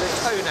even the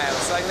toenails.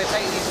 So I'm going to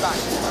take these back.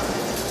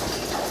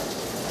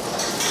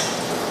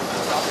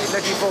 Lovely,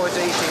 looking forward to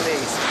eating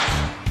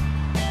these.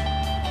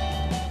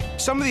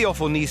 Some of the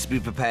offal needs to be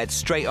prepared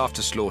straight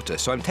after slaughter,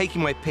 so I'm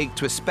taking my pig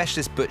to a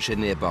specialist butcher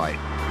nearby.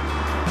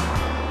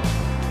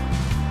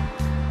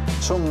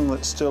 Tongue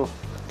that's still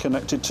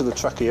connected to the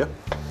trachea.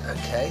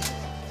 OK.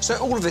 So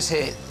all of this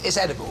here is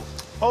edible?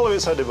 All of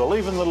it's edible,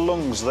 even the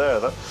lungs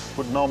there that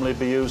would normally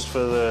be used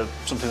for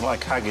something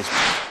like haggis.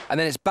 And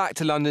then it's back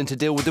to London to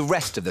deal with the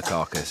rest of the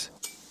carcass.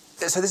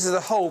 So this is the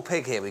whole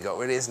pig here we got,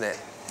 really, isn't it?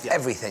 Yeah.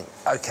 Everything.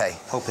 OK.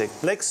 Whole pig.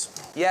 Legs.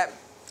 Yep.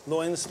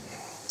 Loins.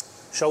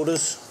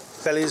 Shoulders.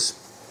 Bellies.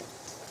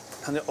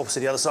 And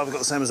obviously the other side we've got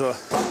the same as well.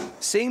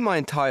 Seeing my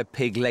entire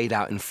pig laid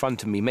out in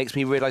front of me makes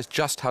me realise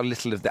just how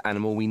little of the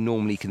animal we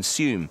normally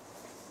consume,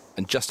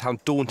 and just how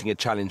daunting a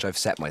challenge I've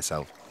set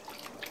myself.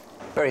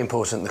 Very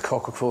important, the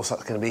cock, of course,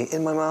 that's going to be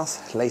in my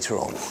mouth later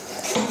on.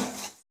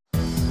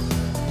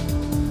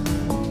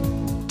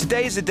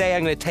 Today is the day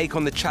I'm going to take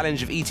on the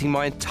challenge of eating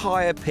my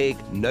entire pig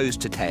nose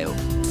to tail.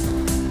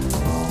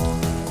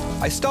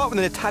 I start with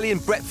an Italian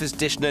breakfast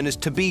dish known as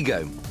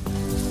tobigo.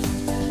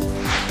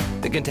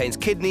 That contains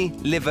kidney,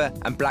 liver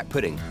and black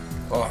pudding.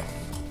 Oh,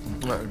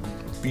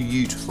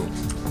 beautiful.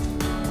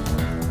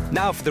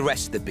 Now for the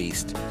rest of the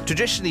beast.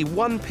 Traditionally,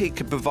 one pig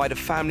could provide a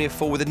family of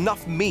 4 with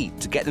enough meat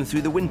to get them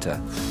through the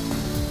winter.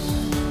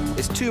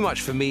 It's too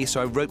much for me,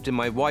 so I roped in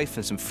my wife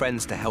and some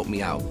friends to help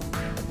me out.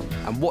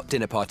 And what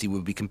dinner party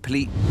would be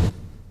complete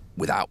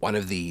without one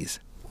of these?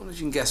 I wonder if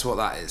you can guess what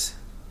that is.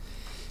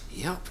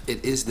 Yep,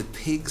 it is the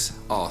pig's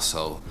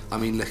arsehole. I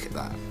mean, look at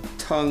that.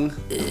 Tongue.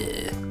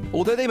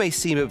 Although they may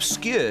seem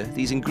obscure,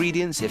 these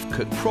ingredients, if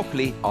cooked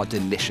properly, are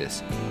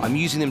delicious. I'm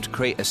using them to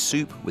create a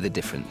soup with a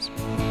difference.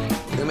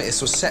 They make this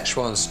sort of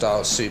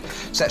Szechuan-style soup.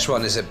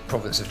 Szechuan is a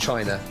province of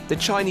China. The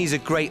Chinese are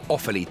great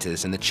offal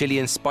eaters, and the chili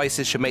and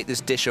spices should make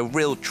this dish a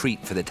real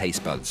treat for the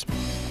taste buds.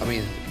 I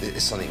mean,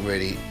 there's something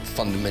really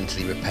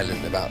fundamentally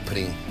repellent about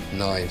putting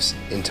knives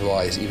into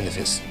eyes, even if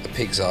it's a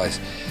pig's eyes.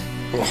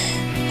 Oh.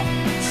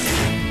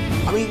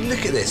 I mean,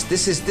 look at this.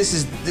 This is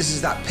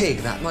that pig,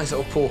 that nice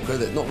little porker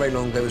that not very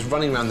long ago was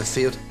running around the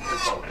field,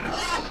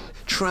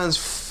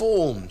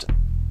 transformed.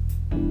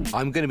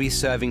 I'm going to be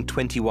serving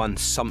 21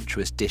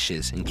 sumptuous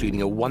dishes,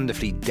 including a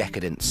wonderfully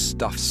decadent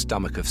stuffed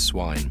stomach of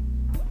swine,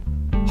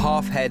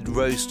 half-head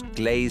roast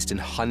glazed in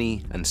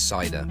honey and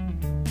cider,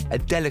 a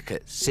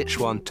delicate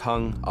Sichuan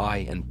tongue,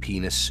 eye and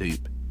penis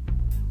soup,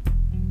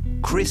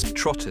 crisp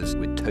trotters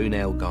with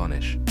toenail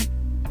garnish,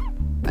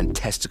 and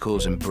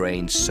testicles and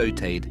brains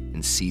sautéed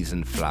in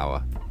seasoned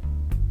flour.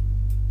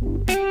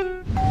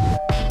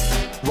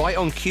 Right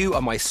on cue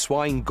are my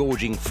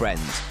swine-gorging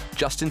friends,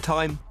 just in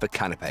time for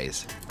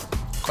canapés.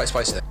 Quite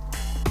spicy, though.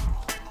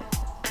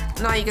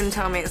 Now you're going to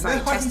tell me it's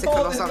like a testicle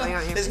or something,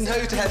 aren't you? There's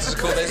no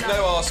testicle, there's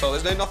no arsehole,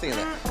 there's no nothing in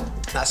it.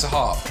 That's a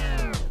heart.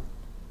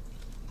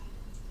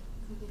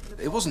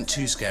 It wasn't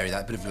too scary,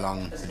 that bit of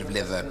lung, bit of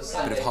liver,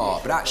 bit of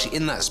heart, but actually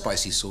in that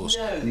spicy sauce,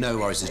 no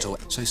worries at all.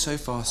 So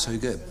far, so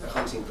good.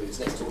 So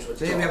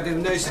here we have the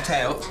nose to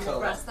tail.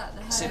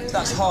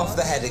 That's half of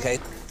the head, OK?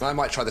 I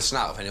might try the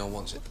snout if anyone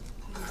wants it.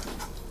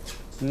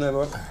 No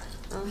more.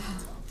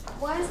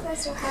 Why is there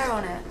still hair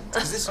on it?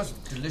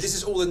 This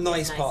is all the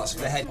nice parts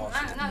of the head.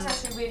 That's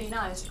actually really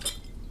nice.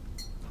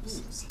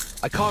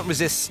 I can't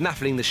resist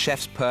snaffling the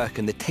chef's perk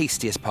and the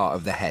tastiest part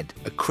of the head,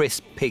 a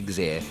crisp pig's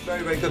ear.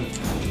 Very, very good.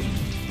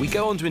 We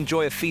go on to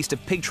enjoy a feast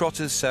of pig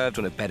trotters served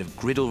on a bed of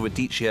griddle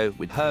radicchio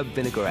with herb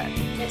vinaigrette.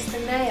 It's the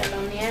nail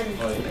on the end.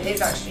 It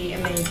is actually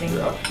amazing.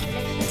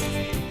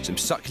 Some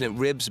succulent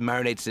ribs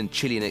marinated in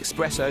chili and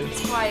espresso.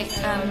 It's quite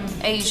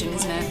Asian,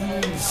 isn't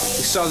it? We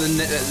start the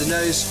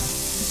nose.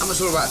 I'm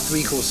sort of about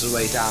 3/4 of the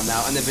way down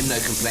now, and there've been no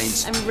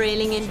complaints. I'm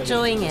really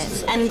enjoying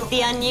it, and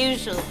the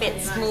unusual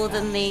bits more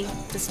than the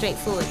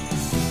straightforward.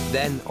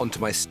 Then onto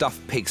my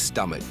stuffed pig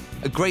stomach.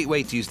 A great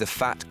way to use the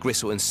fat,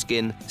 gristle and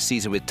skin,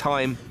 seasoned with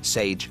thyme,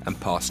 sage and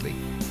parsley.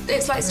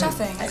 It's like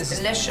stuffing. It's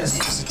delicious.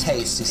 It's a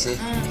taste, you see.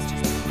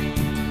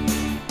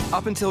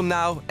 Up until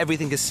now,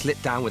 everything has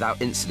slipped down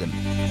without incident.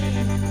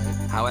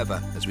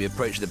 However, as we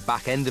approach the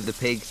back end of the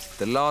pig,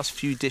 the last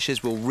few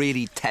dishes will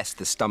really test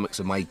the stomachs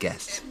of my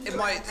guests.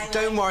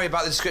 Don't worry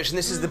about the description.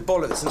 This is the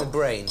bollocks and the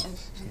brain.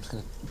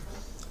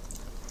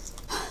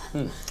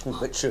 A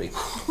bit chewy.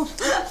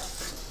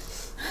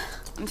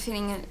 I'm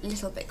feeling a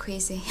little bit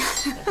queasy.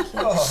 We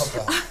are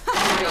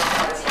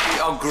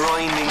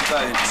grinding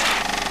bones.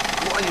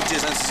 What I'm going to do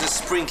is just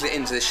sprinkle it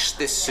into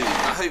this soup.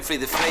 Now, hopefully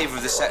the flavour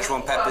of the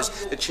Szechuan peppers,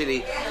 the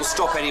chilli, will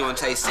stop anyone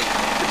tasting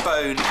the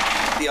bone,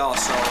 the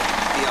arsehole,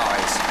 the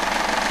eyes.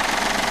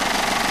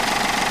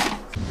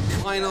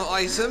 Final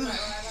item.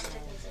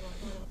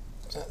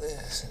 Is that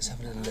this? Let's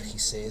have a little looky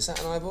see. Is that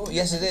an eyeball?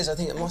 Yes, it is. I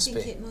think it must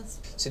be.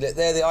 See, look,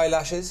 there are the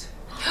eyelashes.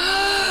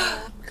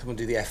 Come on,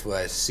 do the F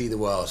word. See the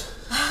world.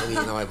 And eat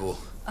an eyeball.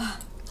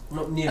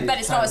 Not nearly. I bet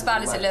it's not as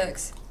bad as it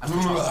looks.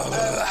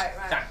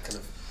 That kind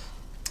of.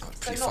 Oh, it's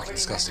pretty fucking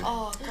disgusting.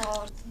 Oh,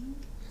 God.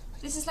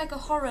 This is like a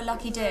horror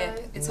lucky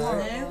dip. It's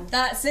horrible.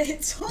 That's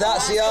it.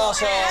 That's the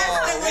arsehole.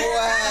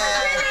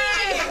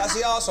 That's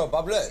the arsehole,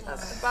 bub. Look.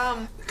 That's the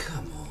bum.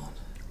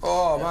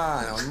 Oh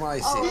man,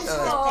 almighty.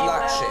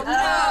 Black shit. No,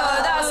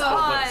 that's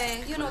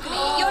eye.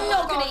 You're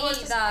not going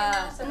to eat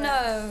that.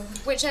 No.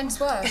 Which end's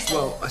worse?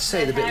 Well, I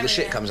say the bit of the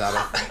shit comes out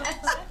of it.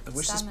 I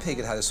wish this pig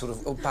had had a sort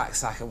of back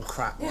sack and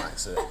crap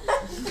wax to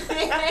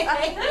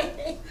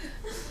it.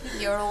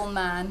 You're all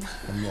man.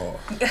 I'm not.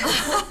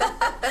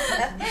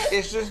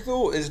 It's just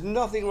thought. There's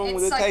nothing wrong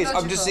with the taste.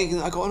 I'm just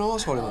thinking I got an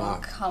arsehole in my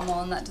mouth. Come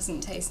on, that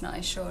doesn't taste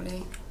nice,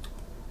 surely.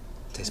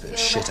 Tastes a bit of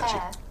shit,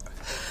 actually.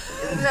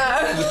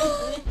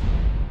 No.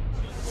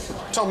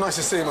 Tom, nice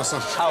to see you, my son.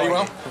 How are you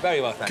well?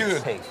 Very well,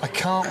 thanks. Good. I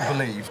can't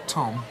believe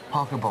Tom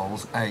Parker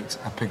Bowles ate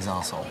a pig's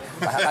arsehole.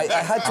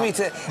 I had to eat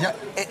it. Yeah.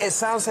 It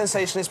sounds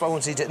sensationalist, but I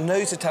wanted to eat it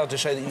nose to tail to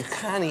show that you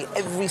can eat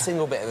every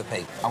single bit of a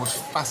pig. I was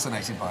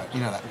fascinated by it.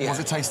 You know that. Yeah. Was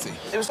it tasty?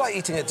 It was like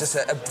eating just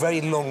a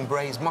very long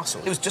braised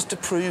mussel. It was just to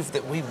prove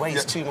that we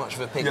waste too much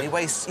of a pig. We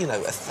waste, you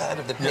know, a third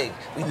of the pig.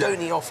 We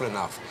don't eat offal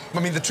enough. I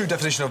mean, the true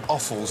definition of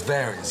offals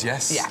varies,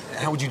 yes? Yeah.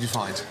 How would you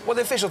define it? Well,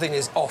 the official thing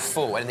is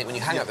off-fall. Anything when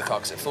you hang up the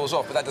carcass, it falls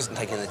off, but that doesn't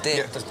take in the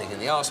dip, doesn't take in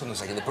the arsehole, doesn't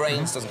take in the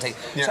brains, doesn't take...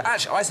 So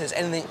actually, I say it's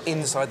anything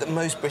inside that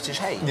most British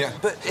hate. Yeah.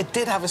 But it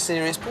did have a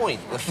serious point,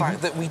 the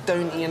fact that we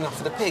don't eat enough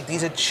of the pig.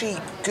 These are cheap,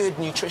 good,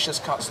 nutritious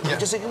cuts that we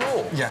just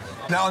ignore. Yeah.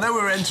 Now, I know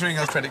we're entering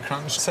a credit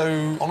crunch,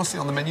 so honestly,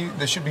 on the menu,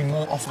 there should be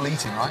more offal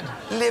eating, right?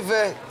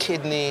 Liver,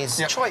 kidneys,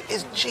 tripe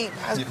is cheap,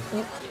 has,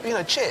 you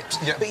know, chips.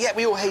 But yet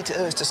we all hate it,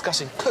 it's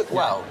disgusting. Cooked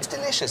well, it's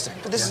delicious.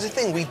 But this is the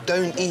thing, we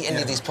don't eat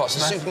any of these parts.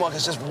 The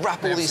supermarkets just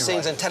wrap all these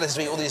things and tell us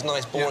to eat all these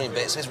nice, boring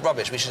bits. It's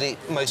rubbish. We should eat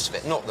most of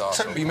it, not the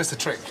arsehole. You missed a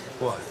trick.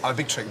 What? A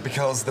big trick,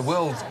 because the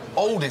world's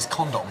oldest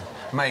condom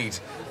made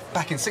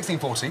back in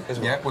 1640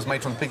 was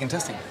made from pig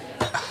intestine.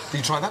 Did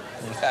you try that?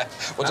 Yeah.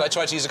 Well, did I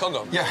try to use a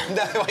condom? Yeah.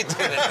 No, I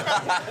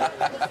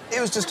didn't. It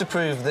was just to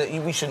prove that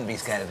we shouldn't be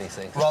scared of these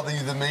things. Rather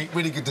you than me.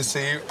 Really good to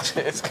see you.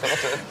 Cheers,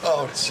 Gordon.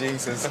 Oh,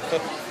 Jesus.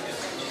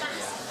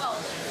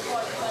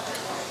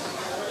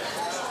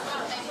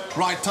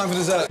 Right, time for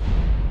dessert.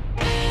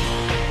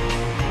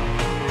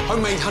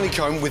 Homemade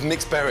honeycomb with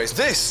mixed berries.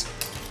 This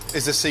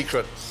is the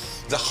secret.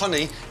 The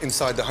honey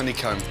inside the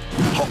honeycomb.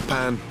 Hot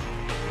pan,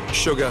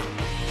 sugar,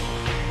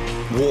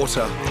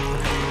 water,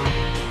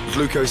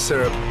 glucose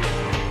syrup,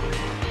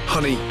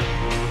 honey.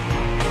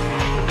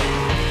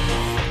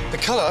 The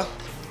colour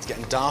is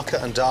getting darker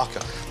and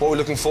darker. What we're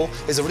looking for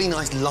is a really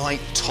nice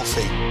light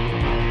toffee.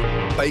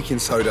 Baking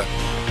soda.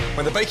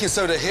 When the baking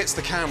soda hits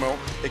the caramel,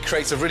 it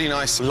creates a really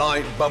nice,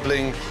 light,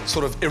 bubbling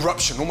sort of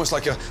eruption, almost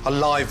like a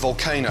live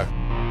volcano.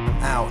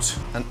 Out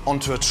and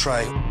onto a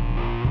tray.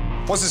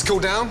 Once it's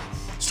cooled down,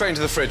 straight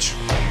into the fridge.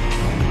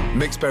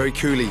 Mixed berry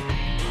coulis,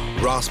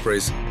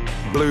 raspberries,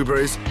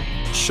 blueberries,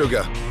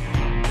 sugar,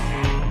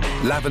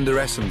 lavender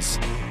essence.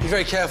 Be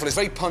very careful, it's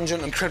very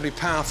pungent and incredibly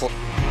powerful.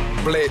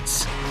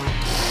 Blitz.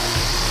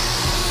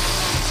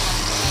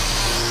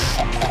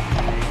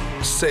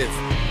 Sieve.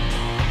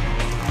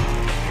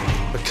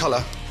 The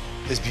colour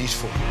is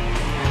beautiful.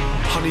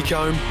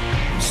 Honeycomb,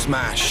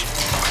 smash.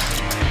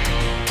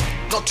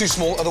 Not too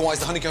small, otherwise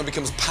the honeycomb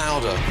becomes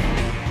powder.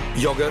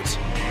 Yoghurt.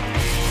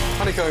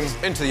 Honeycomb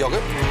into the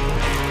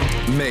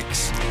yoghurt.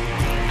 Mix.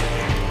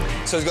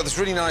 So we've got this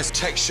really nice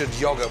textured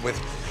yoghurt with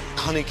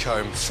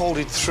honeycomb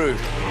folded through.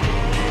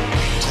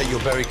 Take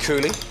your berry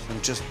coulis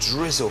and just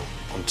drizzle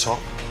on top.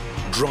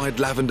 Dried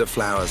lavender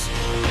flowers.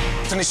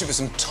 Finish it with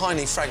some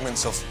tiny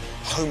fragments of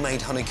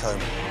homemade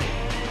honeycomb.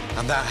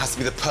 And that has to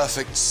be the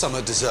perfect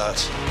summer dessert.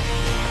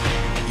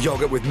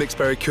 Yoghurt with mixed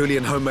berry coulis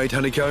and homemade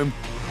honeycomb.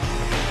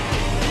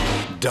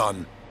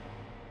 Done.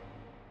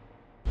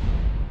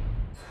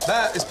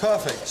 That is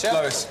perfect,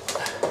 Lois.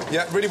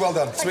 Yeah, really well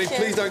done. Sweet,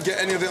 please don't get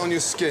any of it on your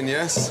skin,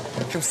 yes?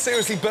 It can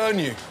seriously burn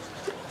you.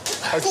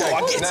 OK,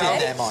 I'll get now, in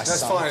there, my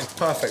that's son. fine.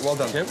 Perfect, well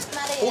done. Yep.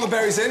 All the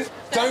berries in.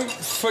 Don't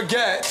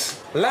forget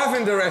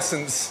lavender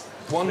essence.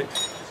 1,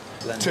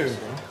 2.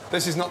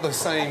 This is not the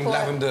same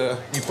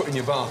lavender you put in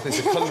your bath. It's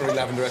a culinary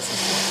lavender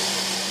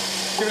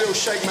essence. Give it a little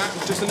shake, Matt.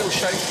 Just a little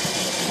shake.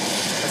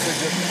 That's it,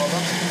 good. Well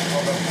done.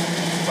 Well done.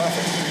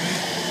 Perfect.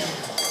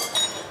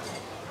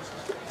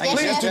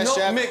 Please do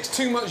not mix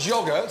too much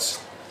yoghurt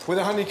with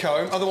a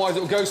honeycomb, otherwise it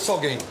will go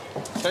soggy.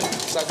 Okay?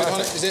 Is that good?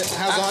 Is it?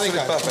 How's the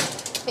honeycomb?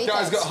 Perfect.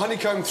 Guys, got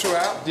honeycomb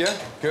throughout, yeah?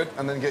 Good.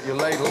 And then get your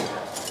ladle.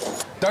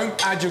 Don't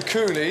add your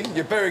coulis,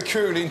 your berry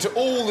coulis, until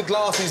all the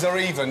glasses are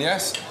even,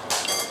 yes?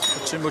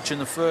 Not too much in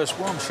the first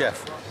one,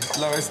 Chef.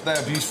 Lois,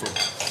 they're beautiful.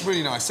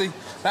 Really nice. See,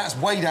 that's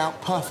weighed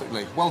out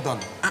perfectly. Well done.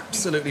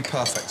 Absolutely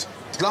perfect.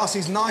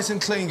 Glasses nice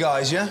and clean,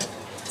 guys, yeah?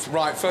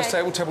 Right, first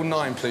table, table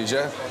 9, please,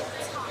 yeah?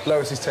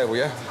 Lois's table,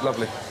 yeah?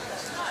 Lovely.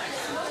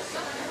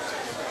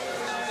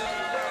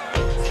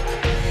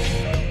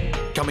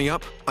 Coming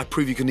up, I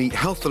prove you can eat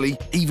healthily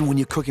even when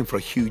you're cooking for a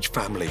huge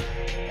family.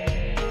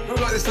 Who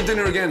would like this for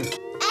dinner again?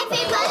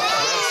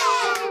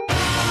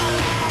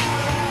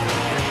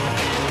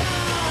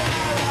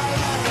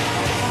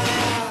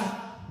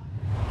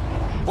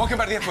 Welcome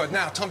back to the episode.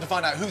 Now, time to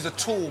find out who's a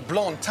tall,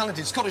 blonde,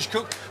 talented Scottish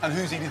cook and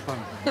who's Edith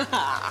Bowman.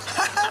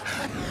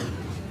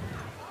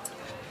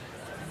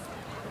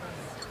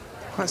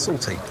 Quite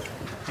salty.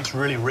 It's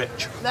really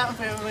rich. That would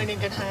be a really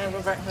good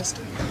hangover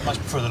breakfast. I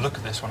prefer the look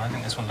of this one. I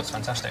think this one looks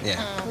fantastic.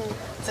 Yeah.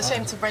 It's a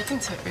shame to break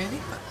into it, really.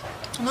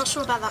 I'm not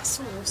sure about that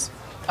sauce.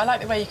 I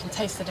like the way you can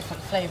taste the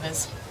different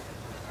flavours.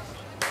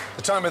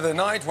 The time of the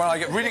night where I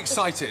get really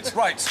excited.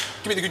 Right,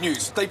 give me the good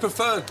news. They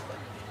prefer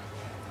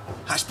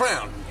hash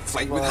brown,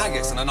 flavored with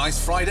haggis and a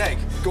nice fried egg.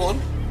 Go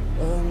on.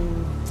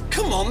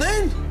 Come on,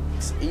 then.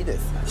 It's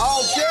Edith.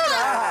 Oh, get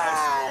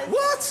out!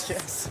 What?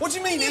 Yes. What do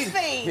you mean, Edith?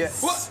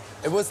 Yes. What?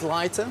 It was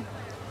lighter.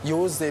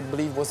 Yours, they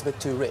believe, was a bit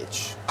too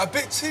rich. A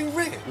bit too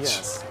rich?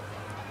 Yes.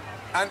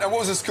 And what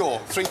was the score?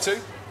 3-2?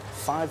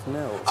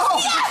 5-0. Oh,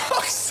 for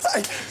fuck's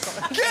sake!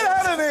 Get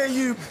out of here,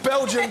 you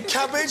Belgian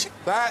cabbage!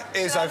 That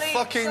is a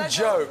fucking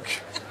joke.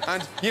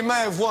 And you may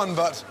have won,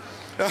 but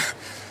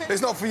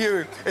it's not for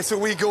you. It's for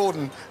wee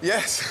Gordon.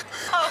 Yes.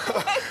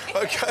 Oh,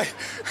 OK.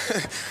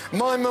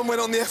 My mum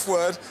went on the F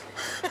word.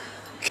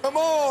 Come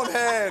on,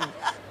 hen.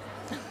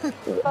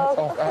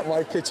 Off out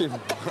my kitchen.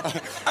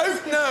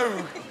 Oh,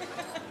 no!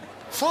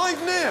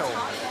 5-0.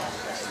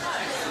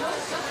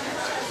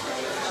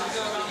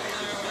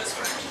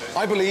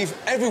 I believe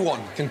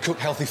everyone can cook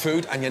healthy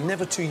food and you're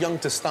never too young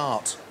to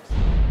start.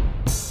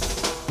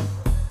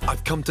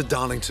 I've come to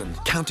Darlington,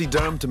 County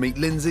Durham, to meet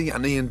Lindsay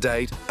and Ian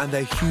Dade and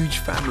their huge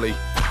family.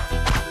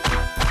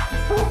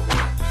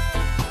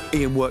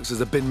 Ian works as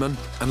a binman,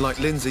 and like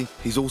Lindsay,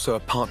 he's also a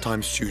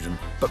part-time student.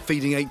 But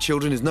feeding 8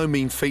 children is no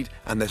mean feat,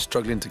 and they're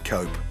struggling to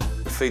cope.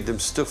 We feed them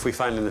stuff we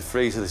find in the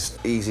freezer, this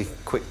easy,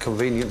 quick,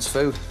 convenience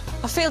food.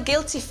 I feel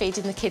guilty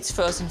feeding the kids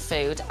frozen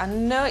food. I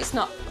know it's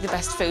not the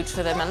best food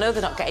for them. I know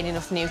they're not getting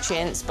enough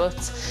nutrients, but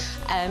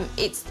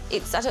it's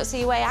I don't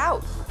see a way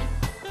out.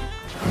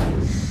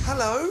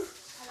 Hello.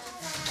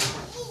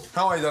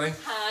 How are you, Danny?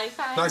 Hi,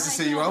 fine. Nice to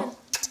see you, well.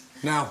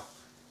 Now,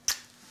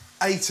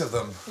 8 of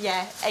them.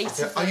 Yeah, 8 of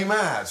them. Are you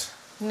mad?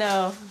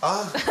 No.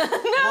 Ah?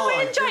 No,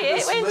 we enjoy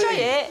it. We enjoy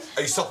it.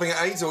 Are you stopping at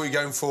 8 or are you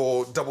going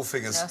for double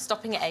figures? No,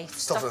 stopping at 8.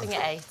 Stopping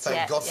at 8.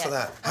 Thank God for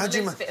that. How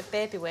do you a bit of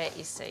baby weight,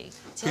 you see.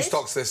 Who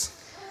stocks this?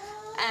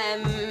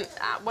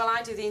 Well,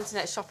 I do the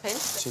internet shopping.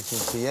 Chicken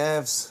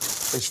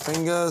Kievs, fish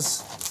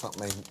fingers, fuck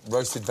me,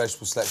 roasted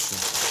vegetable selection.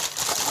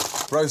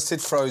 Roasted,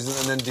 frozen,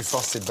 and then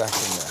defrosted back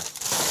in there.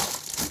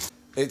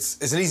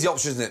 It's an easy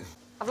option, isn't it?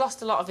 I've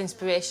lost a lot of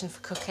inspiration for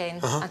cooking.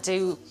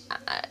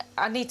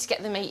 I need to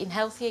get them eating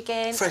healthy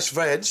again. Fresh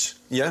veg,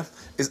 yeah,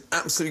 is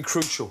absolutely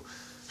crucial.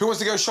 Who wants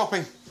to go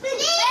shopping?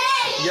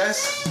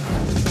 Yes?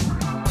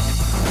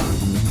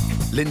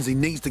 Lindsay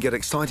needs to get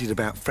excited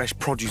about fresh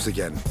produce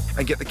again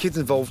and get the kids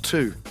involved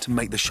too to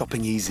make the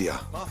shopping easier.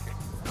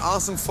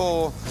 Ask them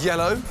for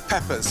yellow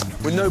peppers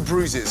with no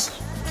bruises.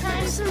 Can I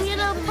have some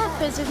yellow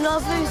peppers with no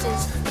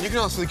bruises? And you can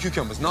ask for the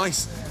cucumbers.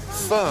 Nice,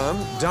 firm,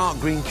 dark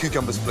green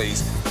cucumbers,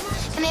 please.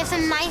 Can I have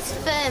some nice,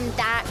 firm,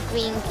 dark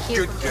green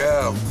cucumbers? Good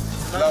girl.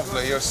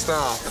 Lovely, you're a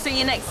star. See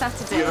you next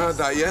Saturday. You heard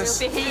that, yes?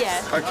 We'll be here.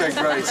 OK,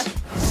 great.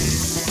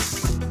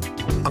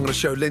 I'm going to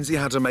show Lindsay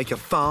how to make a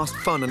fast,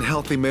 fun and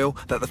healthy meal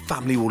that the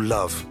family will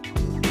love.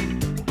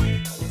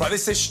 Right,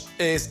 this dish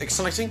is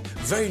exciting,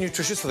 very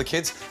nutritious for the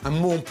kids, and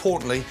more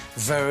importantly,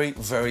 very,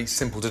 very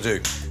simple to do.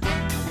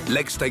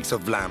 Leg steaks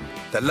of lamb.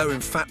 They're low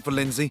in fat for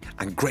Lindsay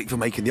and great for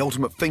making the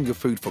ultimate finger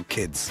food for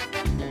kids.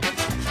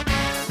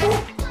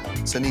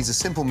 So it needs a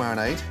simple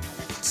marinade,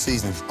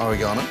 seasoning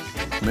oregano,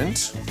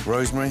 mint,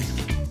 rosemary,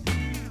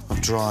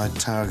 of dried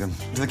tarragon.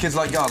 Do the kids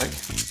like garlic?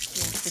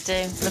 Yes,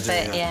 they do. Love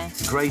it, yeah.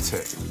 Grate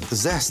it. The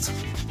zest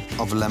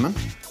of a lemon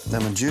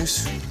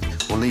juice.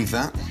 We'll leave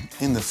that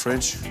in the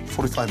fridge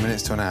 45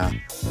 minutes to an hour.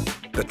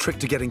 The trick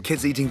to getting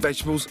kids eating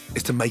vegetables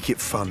is to make it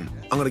fun.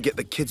 I'm going to get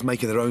the kids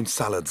making their own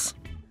salads.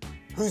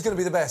 Who's going to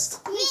be the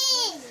best? Me!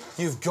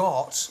 You've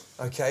got,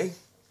 OK,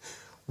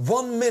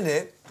 1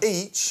 minute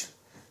each,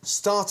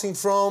 starting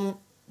from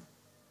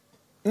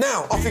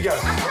now. Off you go.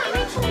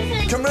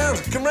 Come round,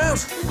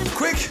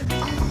 quick.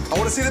 I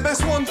want to see the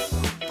best one.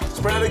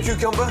 Spread out a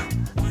cucumber.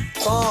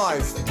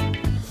 5,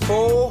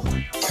 4,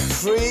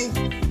 3,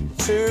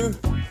 2,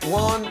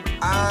 1,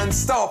 and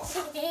stop.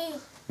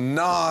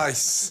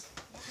 Nice.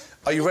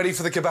 Are you ready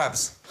for the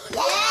kebabs?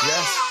 Yeah.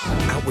 Yes?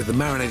 Out with the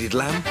marinated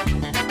lamb.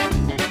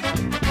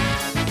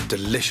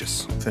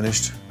 Delicious.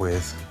 Finished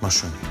with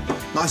mushroom.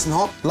 Nice and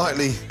hot,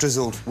 lightly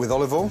drizzled with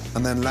olive oil,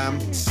 and then lamb.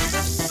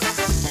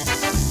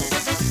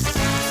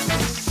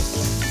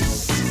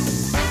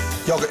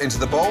 Yoghurt into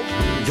the bowl.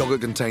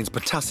 Yoghurt contains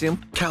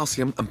potassium,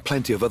 calcium and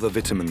plenty of other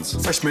vitamins.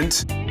 Fresh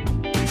mint.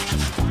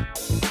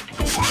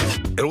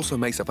 It also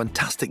makes a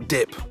fantastic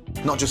dip.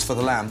 Not just for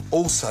the lamb,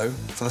 also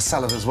for the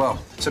salad as well.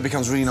 So it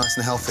becomes really nice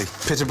and healthy.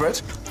 Pita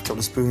bread, a couple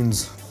of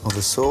spoons of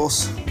the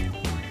sauce.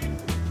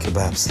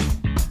 Kebabs.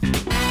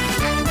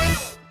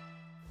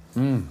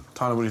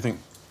 Tyler, what do you think?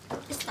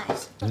 It's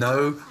nice.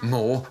 No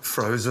more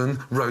frozen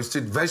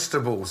roasted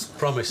vegetables.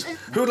 Promise.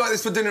 Who would like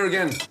this for dinner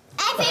again?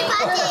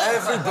 Everybody!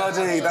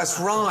 Everybody, that's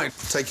right.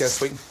 Take care,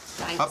 sweet.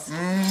 Thanks.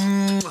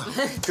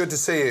 Good to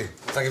see you.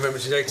 Thank you very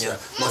much indeed, sir.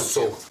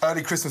 Muscle.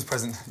 Early Christmas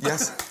present,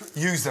 yes?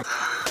 Use them.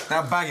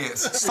 Now bag it.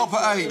 Stop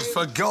at 8,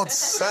 for God's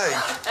sake.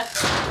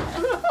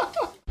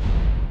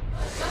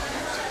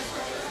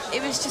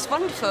 It was just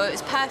wonderful. It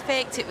was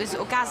perfect. It was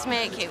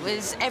orgasmic. It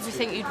was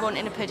everything you'd want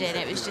in a pudding.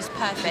 It was just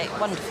perfect.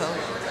 Wonderful.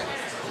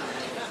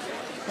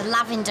 The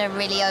lavender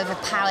really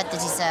overpowered the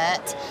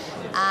dessert,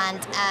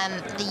 and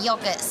the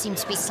yoghurt seemed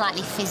to be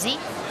slightly fizzy.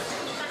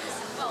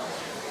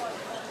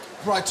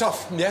 Right,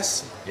 tough,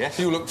 yes? Yes.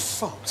 You look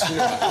fucked. You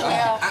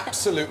know,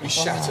 absolutely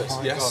shattered,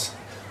 yes?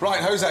 God.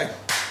 Right, Jose,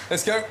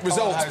 let's go.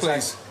 Results,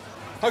 please.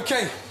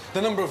 OK,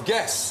 the number of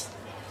guests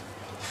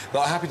that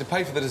are happy to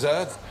pay for the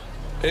dessert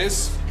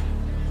is...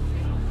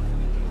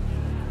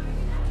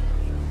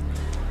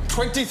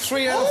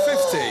 23 out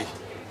of 50.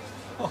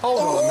 Hold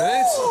on a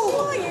minute.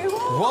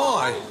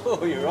 Why?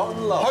 Oh, you're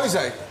on luck.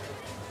 Jose?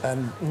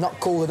 Not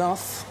cold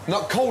enough.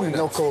 Not cold enough?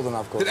 Not cold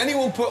enough. Did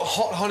anyone put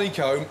hot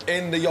honeycomb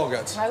in the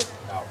yoghurt?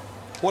 No.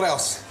 What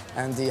else?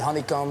 And the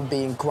honeycomb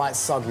being quite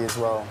soggy as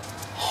well.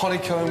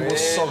 Honeycomb was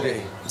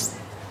soggy.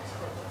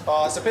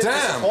 Oh, it's a bit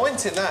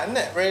disappointing, that, isn't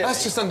it, really?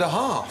 That's just under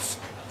half.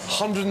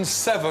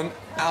 107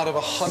 out of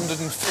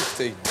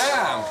 150.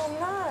 Damn! Oh,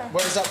 no.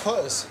 Where does that put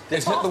us?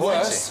 It's not the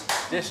worst.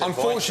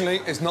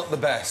 Unfortunately, it's not the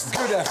best.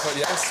 Good effort,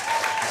 yes.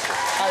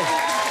 Hey,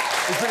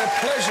 it's been a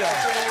pleasure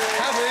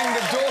having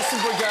the Dawson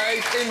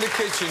Brigade in the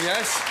kitchen,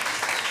 yes?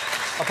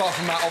 Apart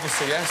from that,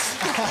 obviously, yes?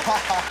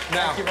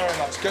 Now, thank you very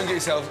much. Go and get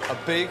yourself a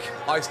big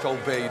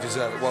ice-cold beer. You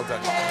deserve it. Well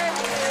done.